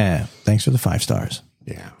 Vicky. Thanks for the 5 stars.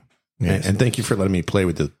 Yeah. Yes. And thank you for letting me play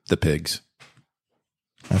with the pigs.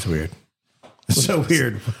 That's weird. It's so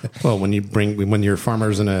weird. Well, when your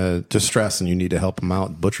farmer's in a distress and you need to help them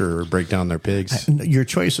out, butcher or break down their pigs. Your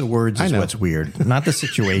choice of words is what's weird, not the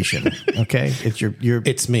situation. Okay,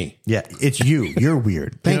 It's me. Yeah, it's you. You're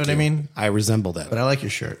weird. You know what I mean? I resemble that. But I like your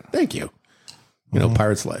shirt. Thank you.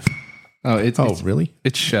 Pirate's Life. Oh, really?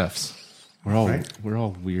 It's chefs. We're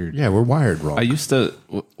all weird. Yeah, we're wired wrong. I used to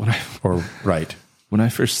when I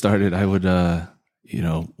first started, I would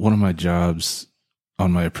one of my jobs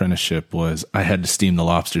on my apprenticeship was I had to steam the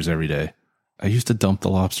lobsters every day. I used to dump the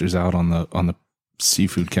lobsters out on the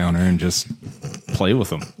seafood counter and just play with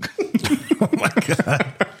them. Oh my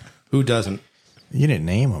God. Who doesn't? You didn't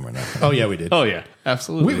name them or nothing. Oh yeah, we did. Oh yeah,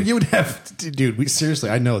 absolutely. You would have, dude. We seriously,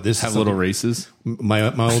 I know this. Have little races. My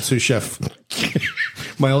old sous chef,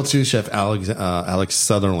 Alex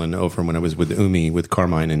Sutherland, over when I was with Umi with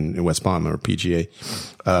Carmine in West Palm or PGA,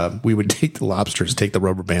 we would take the lobsters, take the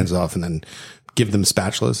rubber bands off, and then give them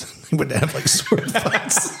spatulas. They would have sword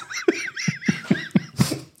fights.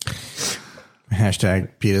 Hashtag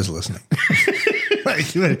Pete is listening.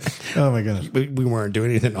 Oh my goodness. We weren't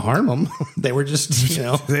doing anything to harm them. They were just,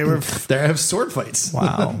 they have sword fights.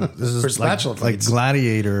 Wow. This is like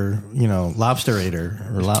gladiator,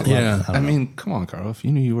 lobsterator or yeah. I mean, come on, Carl. If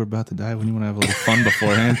you knew you were about to die, wouldn't you want to have a little fun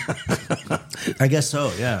beforehand? I guess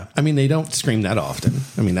so. Yeah. I mean, they don't scream that often.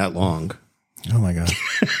 I mean, that long. Oh my God.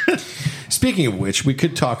 Speaking of which, we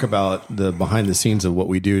could talk about the behind the scenes of what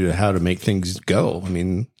we do to how to make things go. I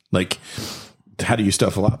mean, like, how do you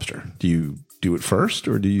stuff a lobster? Do you do it first,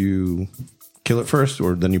 or do you kill it first,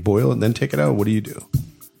 or then you boil it and then take it out? What do you do?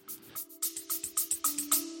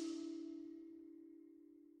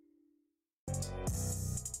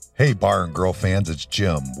 Hey, Bar and Grill fans, it's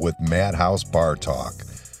Jim with Madhouse Bar Talk,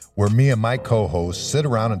 where me and my co-hosts sit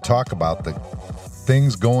around and talk about the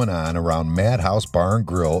things going on around Madhouse Bar and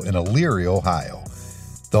Grill in Elyria, Ohio.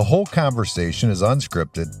 The whole conversation is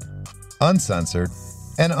unscripted, uncensored,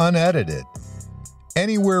 and unedited.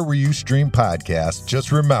 Anywhere where you stream podcasts,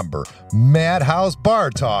 just remember, Madhouse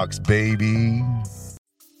Bar Talks, baby.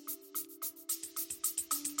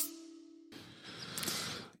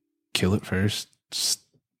 Kill it first.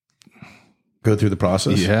 Go through the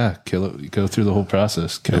process? Yeah, kill it. Go through the whole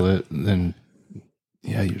process. Kill it, and then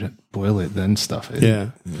you'd boil it, then stuff it.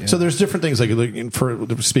 Yeah. So there's different things. Like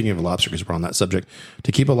for speaking of a lobster, because we're on that subject,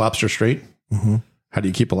 to keep a lobster straight, how do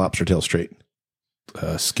you keep a lobster tail straight?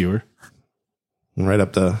 Skewer. Right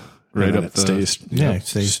up the it stays it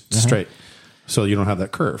stays straight, so you don't have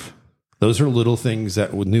that curve. Those are little things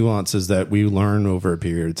that with nuances that we learn over a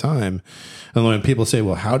period of time. And when people say,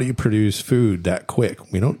 "Well, how do you produce food that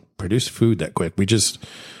quick?" We don't produce food that quick. We just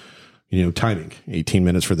timing 18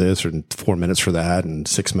 minutes for this, or 4 minutes for that, and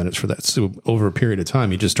 6 minutes for that. So over a period of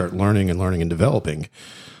time, you just start learning and developing.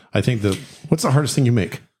 I think what's the hardest thing you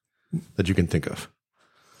make that you can think of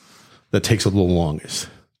that takes a little longest?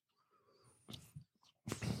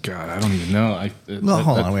 God, I don't even know.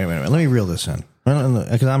 Hold on, wait a minute. Let me reel this in,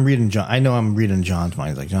 because I'm reading John. I know I'm reading John's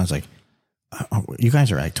mind. Like John's like, you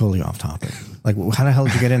guys are totally off topic. Like, how the hell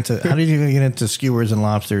did you get into? How did you get into skewers and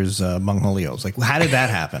lobsters, bungholios? Like, how did that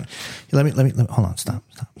happen? Let me hold on. Stop.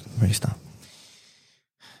 Ready? Stop.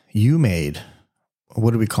 You made, what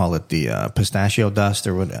do we call it? The pistachio dust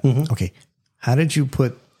or what? Mm-hmm. Okay. How did you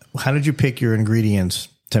pick your ingredients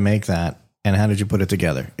to make that, and how did you put it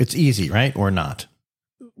together? It's easy, right, or not?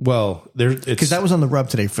 Well, because that was on the rub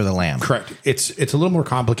today for the lamb. Correct. It's a little more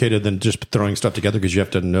complicated than just throwing stuff together, because you have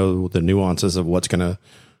to know the nuances of what's going to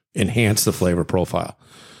enhance the flavor profile.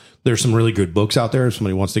 There's some really good books out there. If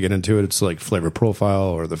somebody wants to get into it, it's like Flavor Profile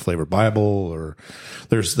or the Flavor Bible, or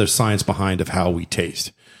there's science behind of how we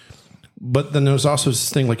taste. But then there's also this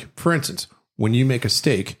thing, like, for instance, when you make a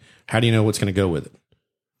steak, how do you know what's going to go with it?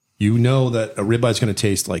 You know that a ribeye is going to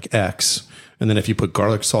taste like X. And then if you put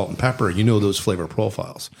garlic, salt, and pepper, you know those flavor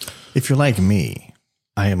profiles. If you're like me,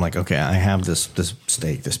 I am like, okay, I have this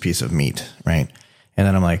steak, this piece of meat, right? And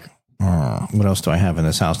then I'm like, what else do I have in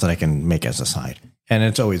this house that I can make as a side? And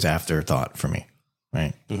it's always afterthought for me,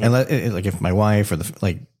 right? Mm-hmm. And like if my wife or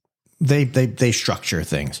they structure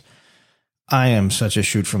things. I am such a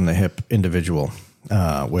shoot from the hip individual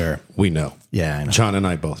where we know. Yeah, I know. John and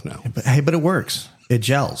I both know. But it works. It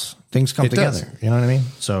gels. Things come together. Does. You know what I mean?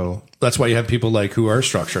 So that's why you have people like who are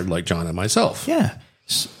structured, like John and myself. Yeah,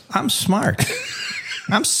 I'm smart.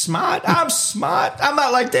 I'm smart. I'm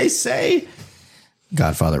not like they say.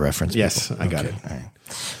 Godfather reference. Yes, people. I got it. All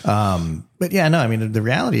right. But yeah, no. I mean, the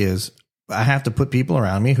reality is, I have to put people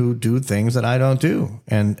around me who do things that I don't do,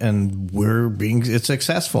 and it's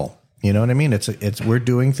successful. You know what I mean? It's we're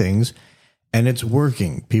doing things, and it's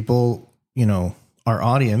working. People, our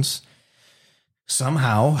audience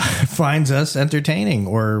somehow finds us entertaining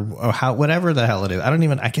or how, whatever the hell it is. I don't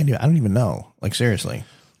even know. Like, seriously.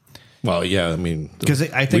 Well, yeah, I mean, because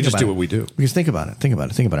I think we just do what we do. Because think about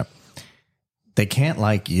it. They can't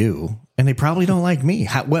like you, and they probably don't like me.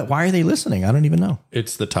 Why are they listening? I don't even know.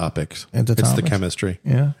 It's the topics. It's the chemistry.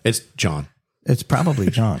 Yeah. It's John. It's probably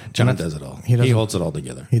John. John does it all. He holds it all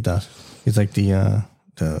together. He does. He's like the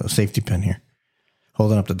safety pin here,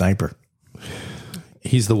 holding up the diaper.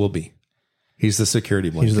 He's the whoopee. He's the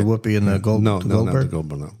security blanket. He's the whoopee in the gold. No, not the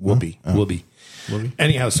Goldberg. No. Whoopee. Whoopee.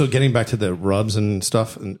 Anyhow, so getting back to the rubs and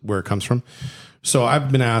stuff and where it comes from. So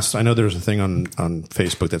I've been asked, I know there's a thing on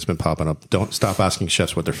Facebook that's been popping up. Don't stop asking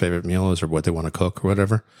chefs what their favorite meal is or what they want to cook or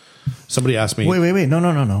whatever. Somebody asked me. Wait.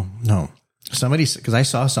 No. Somebody, because I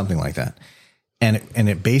saw something like that. And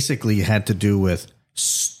it basically had to do with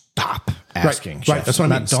stop asking chefs. Right. That's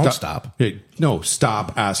what I mean. Don't stop. No,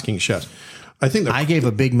 stop asking chefs. I think I gave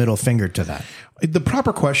a big middle finger to that. The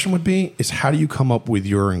proper question would be is how do you come up with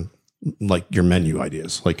your menu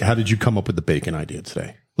ideas? Like, how did you come up with the bacon idea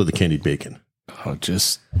today? With the candied bacon? Oh,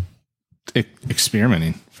 just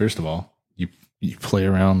experimenting. First of all, you play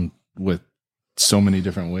around with so many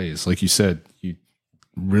different ways. Like you said, you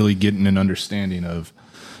really getting an understanding of,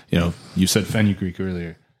 you said fenugreek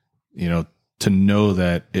earlier, to know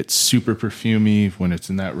that it's super perfumey when it's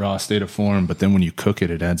in that raw state of form, but then when you cook it,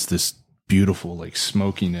 it adds this beautiful like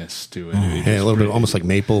smokiness to it. Yeah, a little bit almost like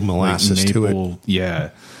maple molasses to it.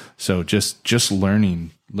 Yeah. So just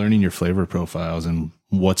learning your flavor profiles and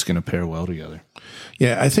what's going to pair well together.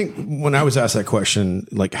 Yeah, I think when I was asked that question,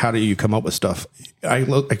 like, how do you come up with stuff? I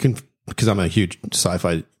can, because I'm a huge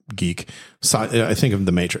sci-fi geek. I think of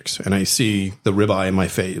The Matrix, and I see the ribeye in my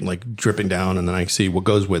face, like dripping down, and then I see what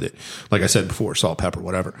goes with it. Like I said before, salt, pepper,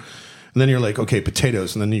 whatever. And then you're like, okay,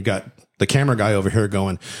 potatoes, and then you got the camera guy over here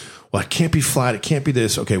going, well, it can't be flat. It can't be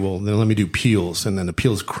this. Okay, well, then let me do peels. And then the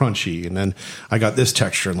peel's crunchy. And then I got this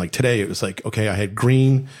texture. And like today, it was like, okay, I had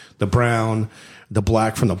green, the brown, the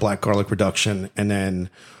black from the black garlic reduction. And then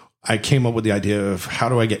I came up with the idea of how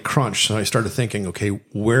do I get crunch? So I started thinking, okay,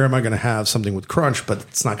 where am I going to have something with crunch, but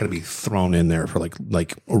it's not going to be thrown in there for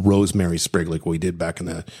like a rosemary sprig like we did back in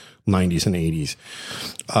the 90s and 80s.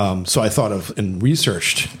 So I thought of and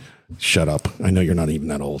researched. Shut up. I know you're not even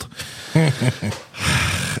that old.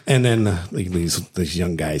 And then these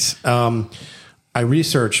young guys. I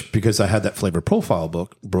researched, because I had that flavor profile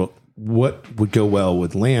book, what would go well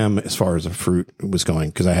with lamb as far as the fruit was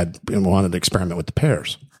going, because I wanted to experiment with the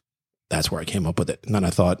pears. That's where I came up with it. And then I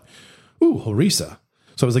thought, ooh, harissa.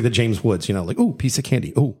 So it was like the James Woods, like, ooh, piece of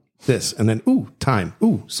candy. Ooh, this. And then, ooh, thyme.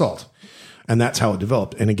 Ooh, salt. And that's how it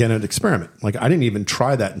developed. And again, an experiment. Like, I didn't even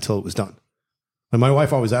try that until it was done. And my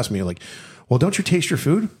wife always asked me, like, well, don't you taste your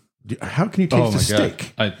food? How can you taste the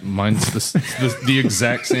steak? Mine's the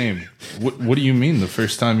exact same. What do you mean the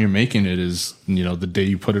first time you're making it is, the day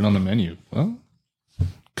you put it on the menu? Well,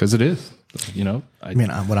 because it is.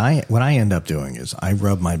 What I end up doing is I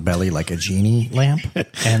rub my belly like a genie lamp,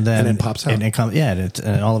 and then it pops out. And it comes,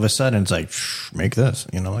 and all of a sudden it's like, make this,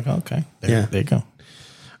 like, okay, there you go.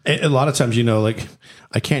 A lot of times, like,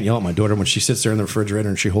 I can't yell at my daughter when she sits there in the refrigerator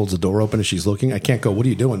and she holds the door open and she's looking. I can't go, what are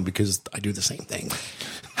you doing? Because I do the same thing.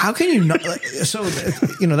 How can you not? So,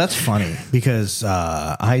 that's funny, because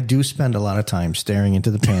I do spend a lot of time staring into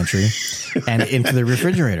the pantry and into the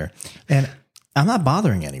refrigerator, and I'm not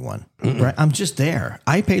bothering anyone, right? I'm just there.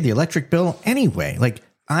 I pay the electric bill anyway. Like,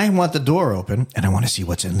 I want the door open and I want to see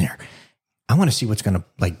what's in there. I want to see what's going to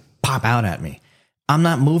like pop out at me. I'm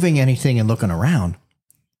not moving anything and looking around.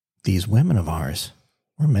 These women of ours,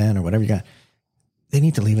 or men, or whatever you got, they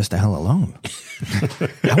need to leave us the hell alone.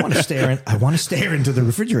 I want to stare into the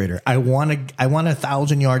refrigerator. I want a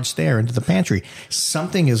 1,000-yard stare into the pantry.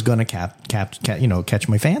 Something is going to catch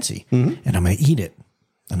my fancy, and I'm going to eat it,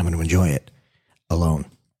 and I'm going to enjoy it alone.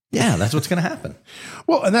 Yeah, that's what's going to happen.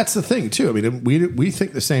 Well, and that's the thing too. I mean, we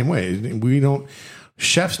think the same way.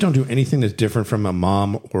 Chefs don't do anything that's different from a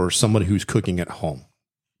mom or somebody who's cooking at home.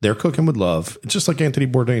 They're cooking with love. It's just like Anthony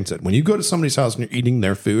Bourdain said. When you go to somebody's house and you're eating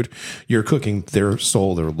their food, you're cooking their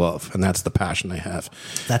soul, their love. And that's the passion they have.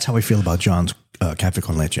 That's how we feel about John's Café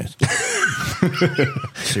con Leche.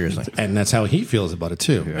 Seriously. And that's how he feels about it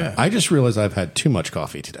too. Yeah. I just realized I've had too much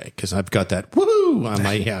coffee today because I've got that woohoo on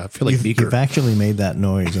my, I feel like beaker. You've actually made that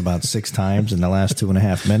noise about 6 times in the last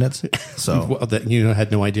 2.5 minutes. So well, that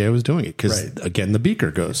had no idea I was doing it because, again, the beaker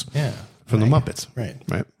goes. Yeah. From the Muppets. Right.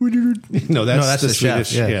 No, that's the chef.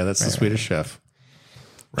 Swedish. Yeah, that's the Swedish chef.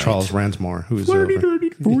 Right. Charles Ransmore, who's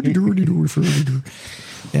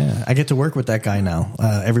Yeah, I get to work with that guy now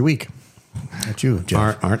every week. That's you,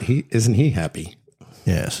 Jeff. Aren't he? Isn't he happy?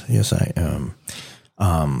 Yes, I am.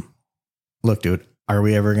 Look, dude, are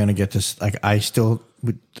we ever going to get this? Like,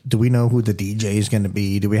 do we know who the DJ is going to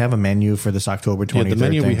be? Do we have a menu for this October 23rd? Yeah, the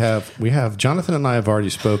menu thing? we have. Jonathan and I have already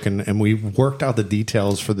spoken, and we've worked out the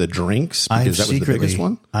details for the drinks because that was the biggest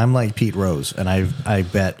one. I'm like Pete Rose, and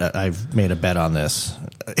I've made a bet on this.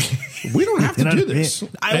 We don't have to do this.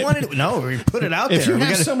 I wanted to we put it out if there. If you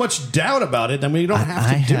have so much doubt about it, then we don't have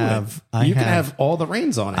to do it. You can have all the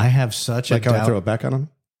reins on it. I have such a doubt. Can I throw it back on him?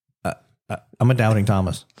 I'm a doubting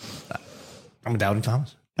Thomas.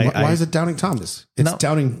 Why is it doubting Thomas? It's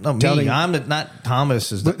doubting. Me. I'm not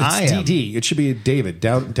Thomas. I am. DD. It should be David.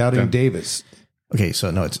 Doubting Davis. Okay, so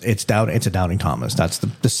no, it's doubting. It's a doubting Thomas. That's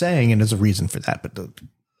the saying, and there's a reason for that.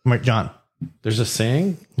 But John, there's a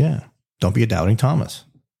saying. Yeah, don't be a doubting Thomas.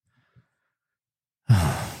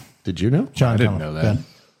 Did you know? John, I didn't know that.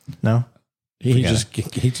 No. He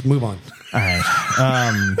just move on. All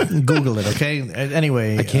right. Google it, okay?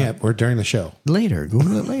 Anyway. I can't. We're during the show. Later.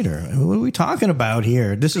 Google it later. What are we talking about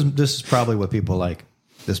here? This is probably what people like,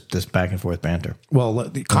 this back and forth banter.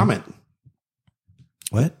 Well, comment.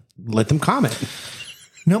 What? let them comment.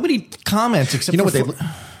 Nobody comments except You know for what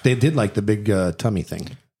they did like the big tummy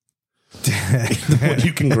thing. The one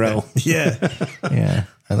you can grow. yeah,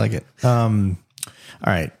 I like it. All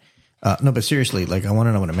right, no, but seriously, like I want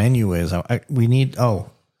to know what a menu is.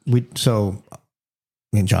 So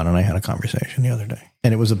me and John and I had a conversation the other day,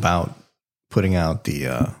 and it was about putting out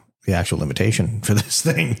the actual invitation for this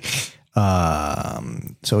thing.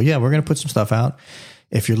 So yeah, we're gonna put some stuff out.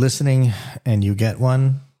 If you're listening and you get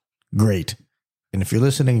one, great. And if you're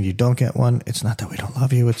listening and you don't get one, it's not that we don't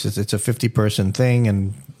love you. It's a 50-person thing,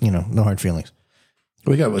 and no hard feelings.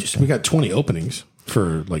 We got 20 openings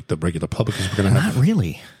for like the regular public. We're gonna have Not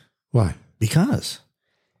really. Why? Because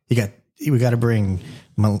we got to bring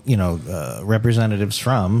representatives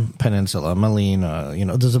from Peninsula, Molina.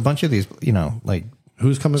 There's a bunch of these. Like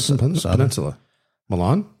Who's coming from Peninsula?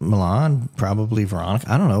 Milan, probably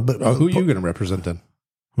Veronica. I don't know, but who are you going to represent then?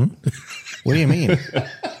 What do you mean?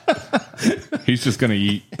 He's just going to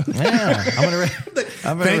eat. Yeah,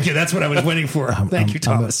 Thank you. That's what I was waiting for. Thank you,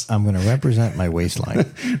 Thomas. I'm going to represent my waistline.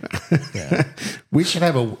 Yeah. We should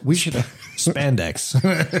Spandex.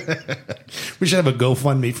 we should have a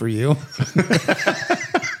GoFundMe for you.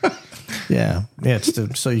 Yeah.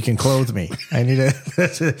 It's so you can clothe me. I need a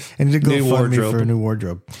GoFundMe for a new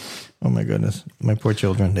wardrobe. Oh my goodness, my poor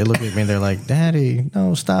children. They look at me and they're like, "Daddy,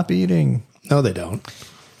 no, stop eating." No, they don't.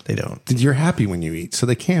 They don't. You're happy when you eat, so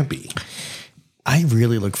they can't be. I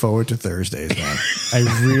really look forward to Thursdays, man.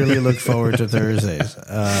 I really look forward to Thursdays.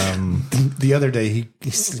 The other day, he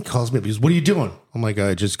calls me up. He goes, "What are you doing?" I'm like,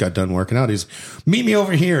 "I just got done working out." He's, "Meet me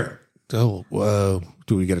over here." Oh, whoa.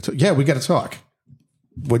 Do we got to talk? Yeah, we got to talk.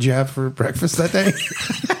 What'd you have for breakfast that day?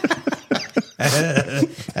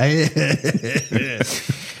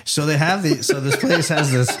 So this place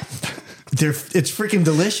has this. It's freaking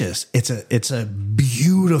delicious. It's a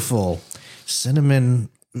beautiful cinnamon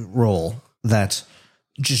roll that's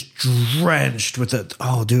just drenched with the.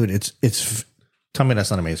 Oh, dude, it's. Tell me that's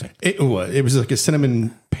not amazing. It was like a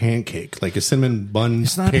cinnamon pancake, like a cinnamon bun.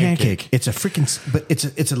 It's not a pancake. It's a freaking. But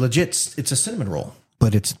it's a legit. It's a cinnamon roll.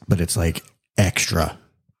 But it's like extra.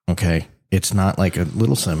 Okay, it's not like a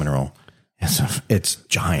little cinnamon roll. It's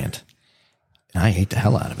giant. And I ate the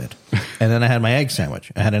hell out of it. And then I had my egg sandwich.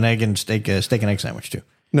 I had an egg and steak and egg sandwich too.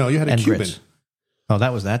 No, you had a Cuban. Grits. Oh,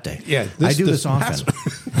 that was that day. Yeah, I do this often.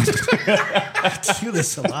 I do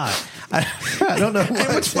this a lot. I don't know.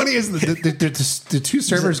 What's funny is the two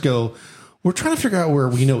servers go, "We're trying to figure out where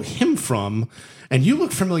we know him from, and you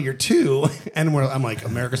look familiar too." And I'm like,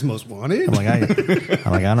 "America's Most Wanted." I'm like, I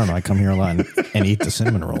don't know. I come here a lot and eat the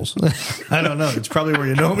cinnamon rolls. I don't know. It's probably where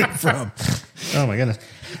you know me from. Oh my goodness.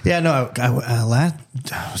 Yeah, no.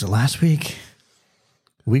 Was it last week?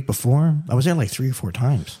 The week before? I was there like 3 or 4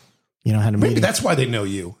 times. I had a meeting. Maybe that's why they know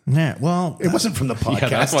you. Yeah. Well, It wasn't from the podcast. Yeah,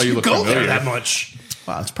 that's why you look go familiar. there that much.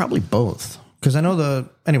 well, it's probably both. Because I know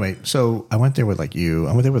anyway. So I went there with like you.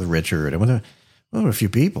 I went there with Richard. I went there with a few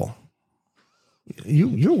people.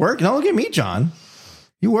 You work. Now look at me, John.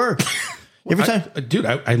 You work. Every time. Dude,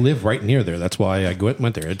 I live right near there. That's why I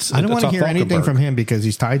went there. I don't want to off hear anything Falkenberg. from him because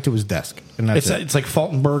he's tied to his desk. And that's it. It's like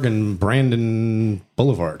Falkenberg and Brandon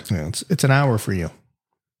Boulevard. Yeah, it's an hour for you.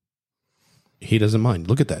 He doesn't mind.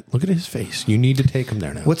 Look at that. Look at his face. You need to take him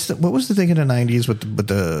there now. What was the thing in the 90s with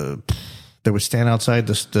the that would stand outside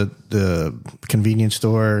the convenience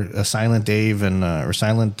store, Silent Dave and or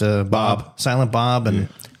Silent Bob, Silent Bob, and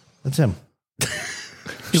that's him.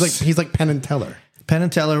 He's like Penn and Teller. Penn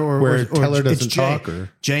and Teller, or Teller doesn't it's Jay, talk,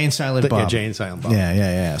 or Jay and Silent Bob. Yeah, Jay and Silent Bob.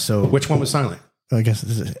 Yeah. So Which one was silent? I guess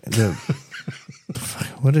this is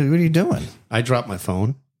what are you doing? I dropped my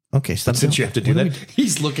phone. Okay, stop. Since you have to do What are that,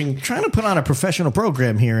 he's looking. trying to put on a professional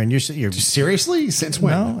program here, and you're Seriously? Since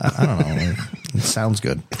when? no, I don't know. It sounds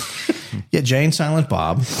good. Yeah, Jay and Silent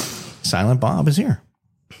Bob. Silent Bob is here.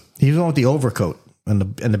 He's the one with the overcoat and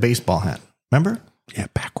the baseball hat. Remember? Yeah,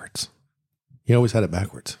 backwards. He always had it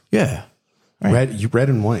backwards. Yeah. Right. Red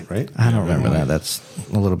and white, right? I don't remember that. That's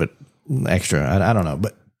a little bit extra. I don't know,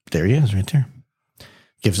 but there he is, right there.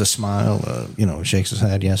 Gives a smile. Shakes his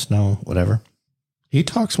head. Yes, no, whatever. He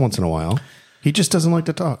talks once in a while. He just doesn't like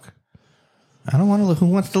to talk. I don't want to. Who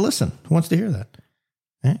wants to listen? Who wants to hear that?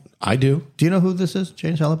 Eh? I do. Do you know who this is?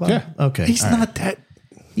 James Halibut? Yeah. Okay. He's all not right. that.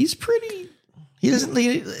 He's pretty. He doesn't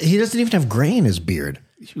even have gray in his beard.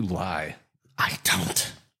 You lie. I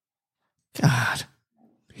don't. God.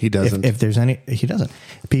 He doesn't. If there's any, he doesn't.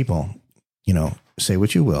 People, say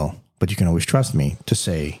what you will, but you can always trust me to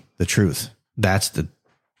say the truth.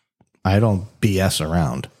 I don't BS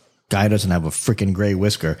around. Guy doesn't have a freaking gray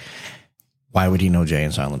whisker. Why would he know Jay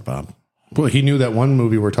and Silent Bob? Well, he knew that one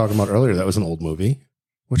movie we were talking about earlier. That was an old movie.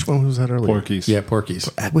 Which one was that earlier? Porky's. Yeah, Porky's.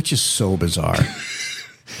 which is so bizarre.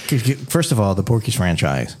 First of all, the Porky's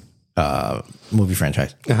franchise, movie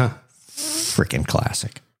franchise, freaking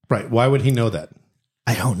classic. Right. Why would he know that?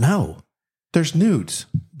 I don't know. There's nudes.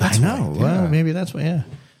 I know. Well, maybe that's what. Yeah.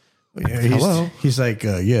 Hello. He's like,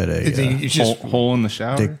 He's just Hole in the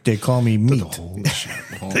shower. they call me meat.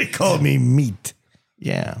 They call me meat.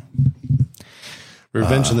 Yeah.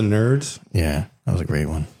 Revenge of the Nerds. Yeah. That was a great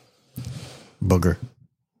one. Booger.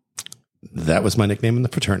 That was my nickname in the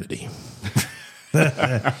fraternity.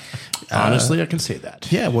 Honestly, I can say that.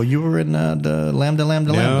 Yeah. Well, you were in the Lambda.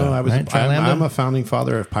 No, I was. Right? Tri Lambda. I'm a founding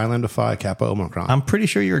father of Pi Lambda Phi Kappa Omicron. I'm pretty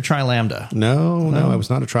sure you're a Tri Lambda. No, I was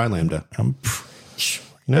not a Tri Lambda.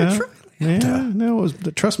 No,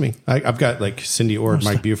 trust me. I've got like Cindy Ord,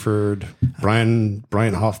 Mike Buford, Brian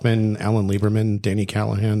Hoffman, Alan Lieberman, Danny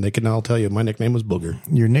Callahan. They can all tell you my nickname was Booger.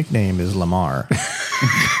 Your nickname is Lamar.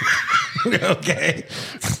 Okay.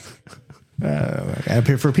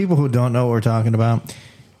 For people who don't know what we're talking about,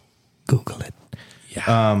 Google it.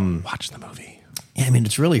 Yeah. Watch the movie. Yeah, I mean,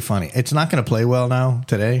 it's really funny. It's not going to play well now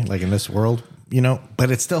today, like in this world, but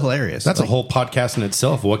it's still hilarious. That's a whole podcast in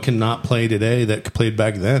itself. What cannot play today that played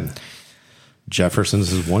back then?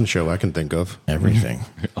 Jefferson's is one show I can think of. Everything.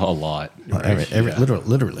 A lot.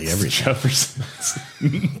 Literally everything. Jefferson's.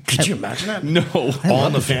 Could you imagine that? No. All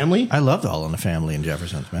in the Family? I loved All in the Family and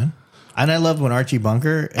Jefferson's, man. And I loved when Archie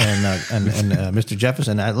Bunker and Mr.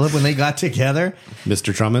 Jefferson, I loved when they got together.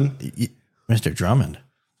 Mr. Drummond? Mr. Drummond.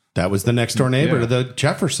 That was the next door neighbor to the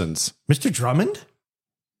Jeffersons. Mr. Drummond?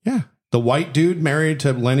 Yeah. The white dude married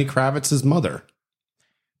to Lenny Kravitz's mother.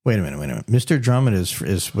 Wait a minute. Mr. Drummond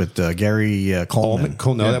is with Gary Coleman.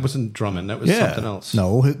 No, that wasn't Drummond. That was something else.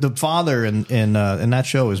 No, the father in that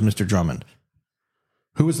show is Mr. Drummond.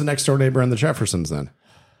 Who was the next door neighbor in the Jeffersons then?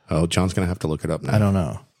 Oh, John's going to have to look it up now. I don't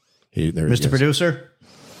know. Mr. Producer?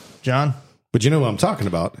 John? But you know what I'm talking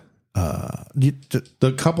about.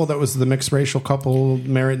 The couple that was the mixed racial couple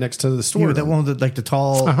married next to the store. Yeah, that one with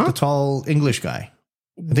the tall English guy.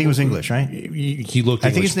 I think it was English, right? He looked English,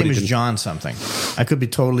 I think his name is John something. I could be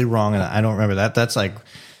totally wrong, and I don't remember that.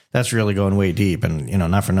 That's really going way deep. And,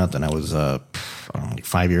 not for nothing. I was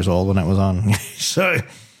 5 years old when I was on. So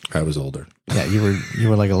I was older. Yeah, you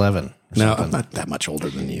were like 11. No, I'm not that much older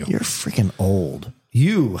than you. You're freaking old.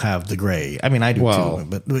 You have the gray. I mean, I do too,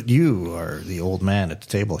 but you are the old man at the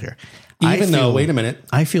table here. Wait a minute.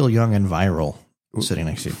 I feel young and viral sitting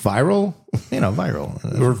next to you. Viral?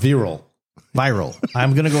 Viral. Or virile? Viral.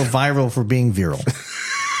 I'm going to go viral for being virile.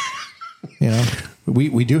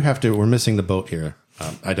 We do have to, we're missing the boat here.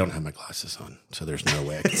 I don't have my glasses on, so there's no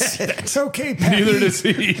way I can see that. It's okay, Patty. Neither does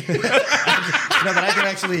he. No, but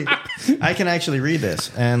I can actually read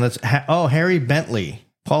this. And Harry Bentley,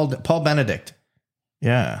 Paul Benedict.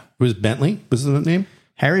 Yeah. Was Bentley? Was that the name?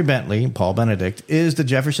 Harry Bentley, Paul Benedict, is the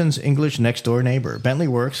Jeffersons' English next door neighbor. Bentley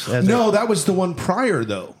works as that was the one prior,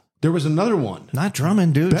 though. There was another one. Not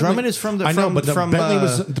Drummond, dude. Bentley, Drummond is from the.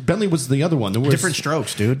 Bentley was the other one. There was different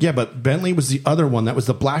strokes, dude. Yeah, but Bentley was the other one. That was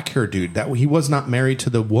the black hair dude. That he was not married to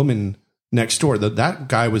the woman next door. That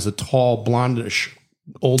guy was a tall, blondish,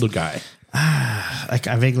 older guy. I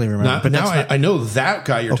vaguely remember. But now I know that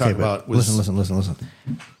guy you're talking about. Listen.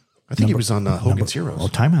 I think he was on Hogan's Heroes. Oh,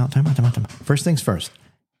 time out. First things first.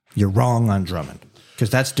 You're wrong on Drummond because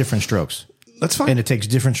that's different strokes. That's fine. And it takes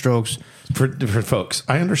different strokes for different folks.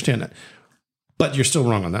 I understand that. But you're still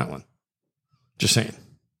wrong on that one. Just saying.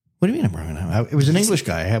 What do you mean I'm wrong on that? It was an English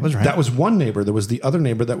guy. I was right. That was one neighbor. There was the other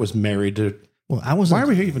neighbor that was married to... Well, I wasn't... Why are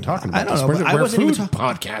we even talking about this? I don't know. We're a food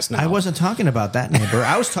podcast now. I wasn't talking about that neighbor.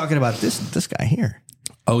 I was talking about this guy here.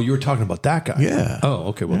 Oh, you were talking about that guy? Yeah. Oh,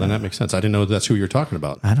 okay. Well, then that makes sense. I didn't know that's who you're talking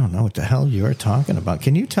about. I don't know what the hell you're talking about.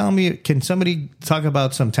 Can you tell me, can somebody talk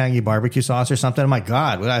about some tangy barbecue sauce or something? Oh, my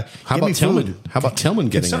God. How about Tillman? How about Tillman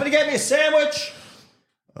getting somebody get me a sandwich?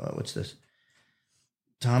 What's this?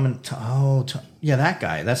 Tom, yeah, that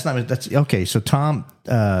guy. That's okay. So Tom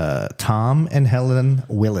and Helen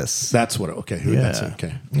Willis. That's what, okay. Yeah. That's it.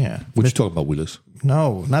 Okay. Yeah. What you talking about, Willis?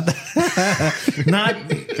 No, not that. Not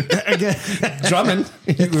again. Drummond.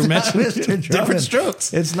 You were mentioning different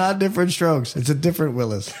strokes. It's not different strokes. It's a different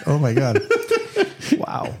Willis. Oh my God.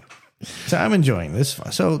 Wow. So I'm enjoying this.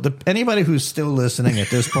 So anybody who's still listening at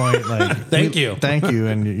this point, thank you,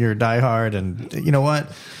 and you're diehard, and you know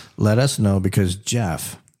what? Let us know because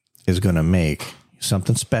Jeff is going to make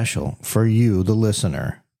something special for you, the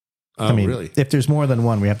listener. Oh, really? If there's more than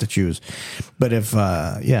one, we have to choose. But if,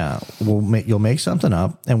 you'll make something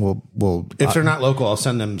up, and we'll. If they're not local, I'll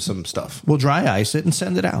send them some stuff. We'll dry ice it and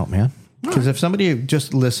send it out, man. Because if somebody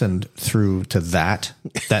just listened through to that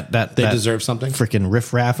they deserve something. Freaking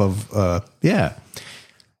riffraff of,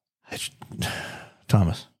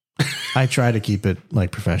 Thomas, I try to keep it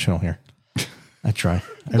like professional here. I try.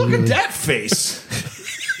 Look at that face.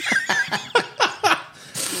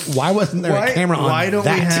 Why wasn't there a camera on Why don't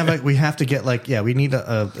that? we have we have to get like, we need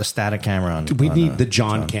a static camera on. We need the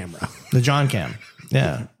John camera. The John cam.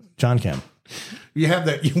 Yeah. John cam. We have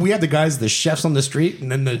the guys, the chefs on the street,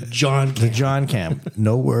 and then the John cam. The John cam.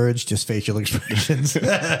 No words, just facial expressions.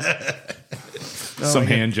 Some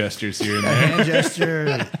hand gestures here and A there. hand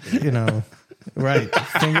gesture, right.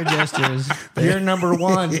 Finger gestures. You're number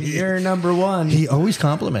one. You're number one. He always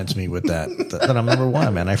compliments me with that I'm number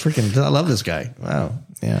one, man. I love this guy. Wow.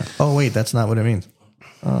 Yeah. Oh, wait, that's not what it means.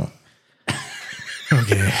 Oh.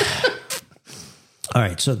 Okay. All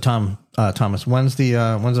right. So, Thomas, when's the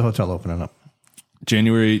hotel opening up?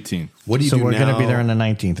 January 18th. What do you So do we're now? going to be there on the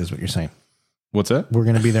 19th, is what you're saying. What's that? We're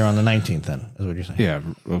going to be there on the 19th, then, is what you're saying. Yeah.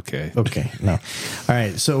 Okay. Okay. No. All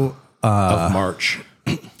right. So, of March.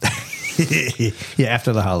 yeah,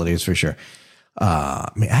 after the holidays for sure.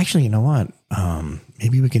 Actually, you know what?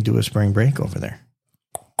 Maybe we can do a spring break over there.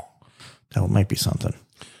 That might be something.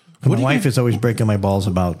 My wife is always breaking my balls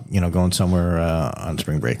about going somewhere on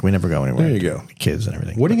spring break. We never go anywhere. There you go. Kids and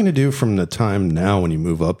everything. What are you going to do from the time now when you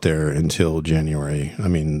move up there until January? I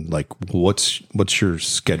mean, like, what's your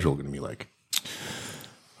schedule going to be like?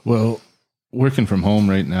 Well, working from home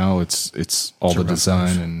right now, it's all the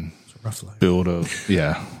design and build of,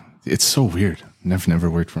 it's so weird. Never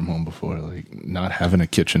worked from home before. Like, not having a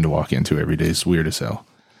kitchen to walk into every day is weird as hell.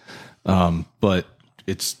 But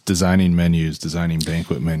it's designing menus, designing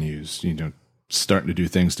banquet menus, starting to do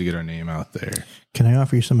things to get our name out there. Can I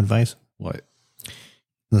offer you some advice? What?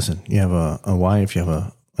 Listen, you have a wife, you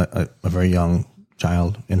have a very young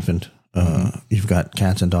child, infant. You've got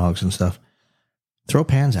cats and dogs and stuff. Throw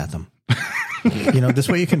pans at them. This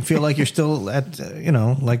way you can feel like you're still at,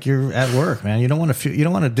 like you're at work, man. You don't want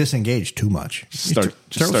to disengage too much. Start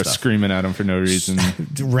screaming at them for no reason.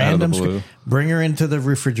 Random, bring her into the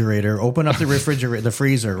refrigerator, open up the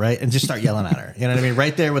freezer, right? And just start yelling at her. You know what I mean?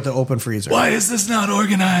 Right there with the open freezer. Why is this not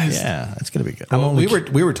organized? Yeah, it's going to be good. Well,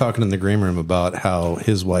 we were talking in the green room about how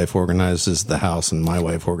his wife organizes the house and my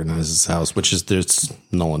wife organizes the house, which is, there's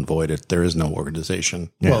null and void. There is no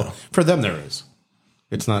organization. Yeah. Well, for them there is.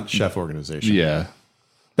 It's not chef organization. Yeah.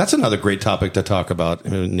 That's another great topic to talk about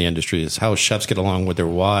in the industry is how chefs get along with their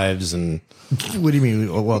wives and What do you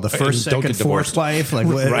mean? Well, the first, don't second, get divorced. fourth wife? Like,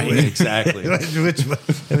 Right, exactly.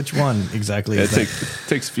 which one exactly? It is that?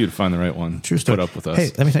 takes a few to find the right one. True story. Put up with us.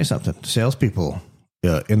 Hey, let me tell you something. Salespeople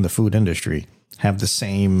in the food industry have the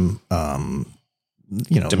same,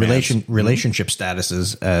 relationship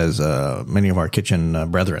statuses as many of our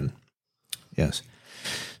kitchen brethren. Yes.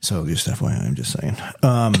 So just FYI, I'm just saying.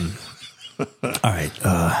 All right,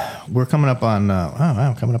 we're coming up on.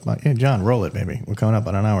 Hey, John, roll it, baby. We're coming up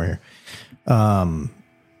on an hour here.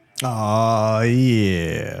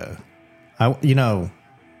 Yeah.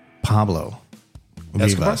 Pablo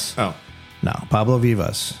Vivas. Oh, No, Pablo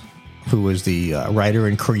Vivas, who was the writer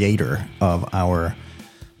and creator of our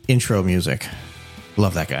intro music.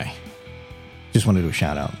 Love that guy. Just want to do a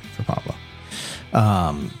shout out for Pablo.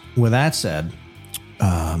 With that said,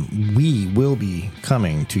 we will be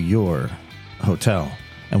coming to your hotel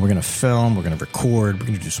and we're going to film, we're going to record, we're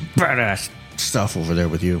going to do some badass stuff over there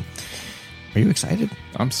with you. Are you excited?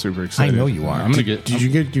 I'm super excited. I know you are. I'm gonna get.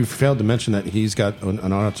 you failed to mention that he's got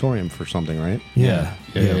an auditorium for something, right? Yeah.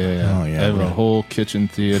 Oh, yeah. I have a whole kitchen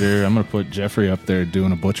theater. I'm gonna put Jeffrey up there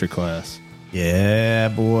doing a butcher class. Yeah,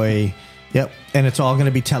 boy. Yep. And it's all going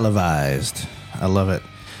to be televised. I love it.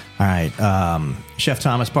 All right. Chef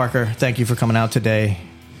Thomas Parker, thank you for coming out today.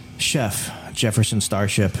 Chef Jefferson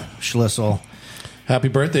Starship Schlissel. Happy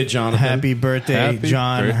birthday, Jonathan. Happy birthday, Happy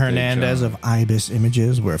John birthday, Hernandez John. of Ibis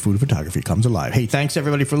Images, where food photography comes alive. Hey, thanks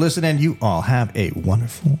everybody for listening. You all have a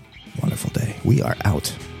wonderful, wonderful day. We are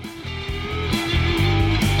out.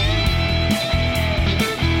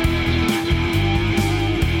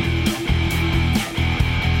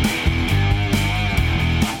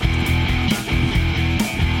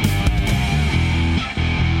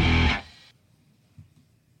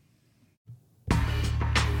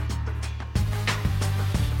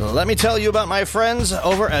 Let me tell you about my friends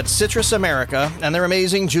over at Citrus America and their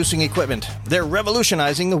amazing juicing equipment. They're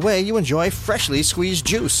revolutionizing the way you enjoy freshly squeezed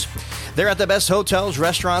juice. They're at the best hotels,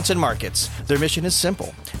 restaurants, and markets. Their mission is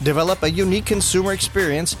simple: Develop a unique consumer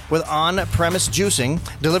experience with on-premise juicing,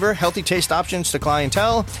 deliver healthy taste options to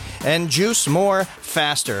clientele, and juice more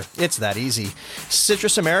faster. It's that easy.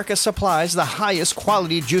 Citrus America supplies the highest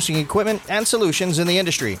quality juicing equipment and solutions in the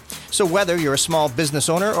industry. So whether you're a small business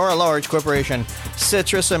owner or a large corporation,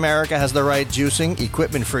 Citrus America has the right juicing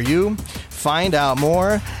equipment for you. Find out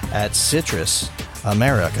more at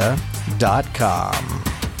citrusamerica.com.